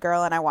rewatching Good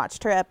Girl and I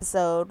watched her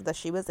episode that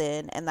she was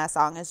in, and that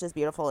song is just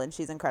beautiful and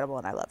she's incredible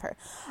and I love her.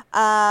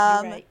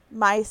 Right.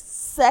 My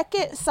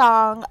second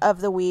song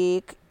of the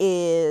week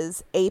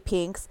is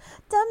A-Pink's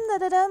Dum Da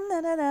Da Dum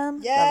Da Da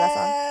Dum. Yes.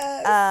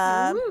 Love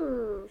that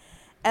song.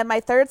 And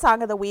my third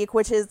song of the week,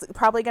 which is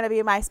probably going to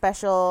be my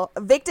special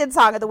Victon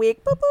song of the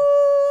week, boop,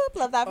 boop,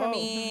 love that for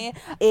me,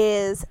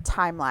 is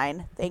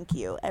Timeline. Thank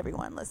you,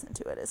 everyone. Listen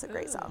to it. It's a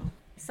great song.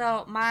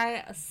 So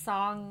my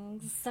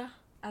songs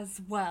as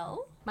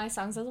well, my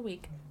songs of the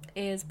week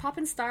is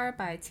Poppin' Star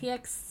by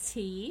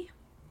TXT.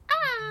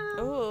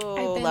 Ooh, I've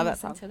been love that listening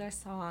song. to their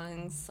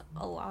songs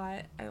a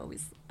lot. I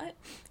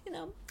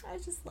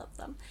just love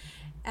them.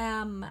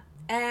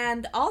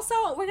 And also,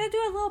 we're going to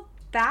do a little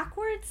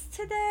backwards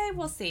today.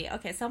 We'll see.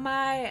 Okay, so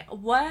my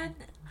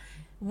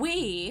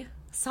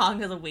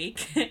song of the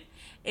week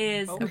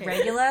is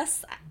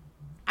Regulus.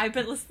 I've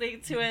been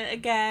listening to it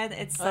again.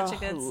 It's such a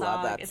good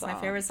song. It's my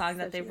favorite song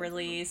that they've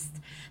released.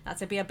 Not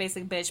to be a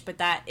basic bitch, but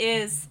that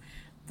is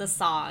the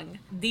song.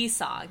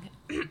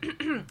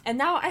 And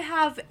now I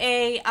have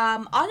a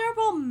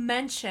honorable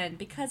mention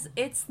because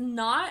it's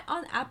not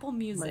on Apple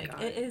Music.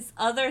 It is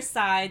Other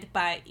Side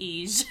by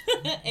Ij,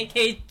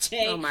 aka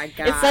Jay. Oh my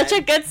god. It's such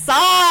a good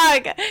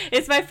song.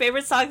 It's my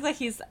favorite song that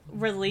he's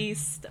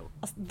released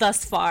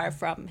thus far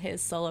from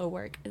his solo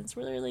work. It's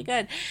really, really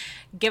good.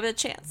 Give it a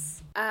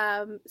chance.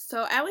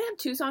 So I only have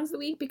 2 songs of the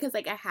week because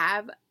like I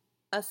have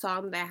a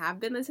song that I have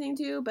been listening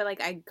to, but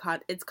like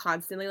it's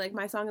constantly like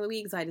my song of the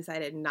week, so I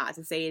decided not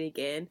to say it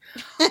again.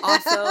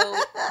 Also,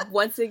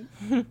 once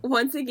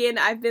again,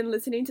 I've been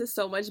listening to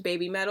so much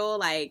baby metal,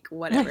 like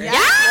whatever.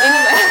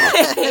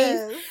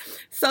 Anyways,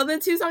 so the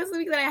 2 songs of the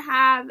week that I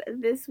have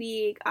this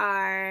week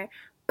are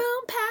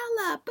Boom Pow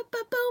Love, Boom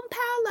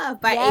Pow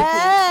Love by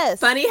Yes. AP.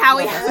 Funny how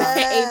we have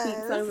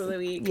AP songs of the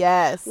week.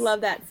 Yes.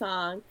 Love that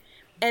song.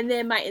 And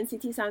then my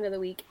NCT song of the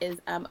week is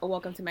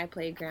Welcome to My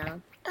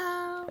Playground.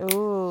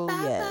 Ooh,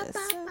 yes.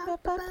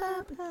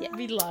 Yeah,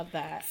 we love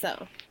that.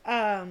 So,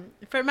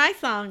 for my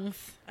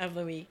songs of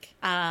the week,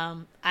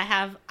 I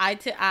have Eye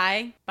to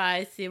Eye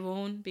by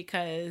Siwoon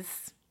because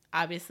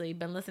obviously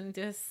been listening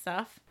to his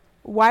stuff.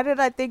 Why did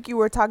I think you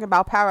were talking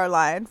about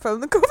Powerline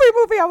from the Goofy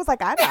movie? I was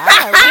like, I know.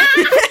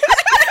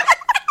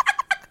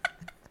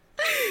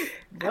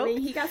 I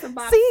mean, he got some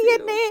bops Seeing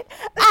too. it.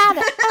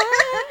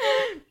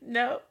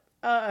 No.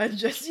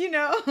 Just,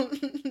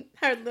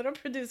 her little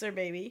producer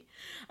baby.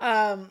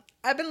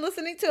 I've been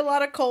listening to a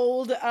lot of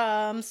Cold.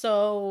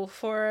 So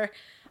for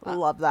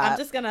Love that. I'm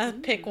just gonna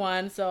pick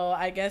one. So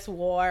I guess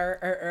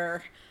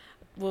War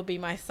will be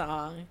my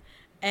song,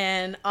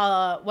 and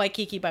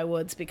Waikiki by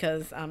Woods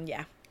because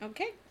yeah.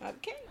 Okay.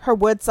 Her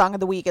Wood song of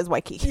the week is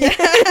Waikiki.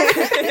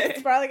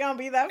 It's probably gonna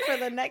be that for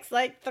the next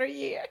 3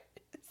 years.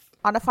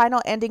 On a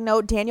final ending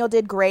note, Daniel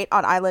did great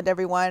on Island,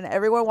 everyone.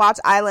 Everyone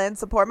watch Island.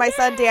 Support my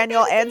son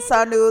Daniel and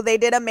Sonu. They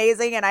did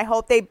amazing, and I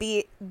hope they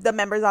beat the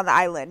members on the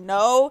Island.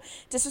 No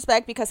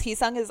disrespect, because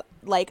Heesung is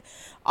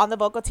on the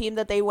vocal team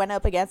that they went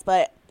up against,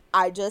 but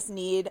I just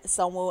need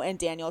Sungwoo and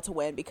Daniel to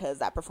win because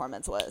that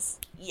performance was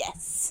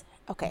yes.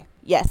 Okay.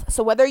 Yes.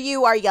 So whether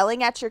you are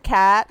yelling at your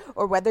cat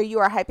or whether you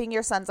are hyping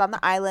your sons on the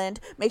island,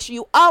 make sure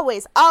you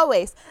always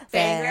fangirl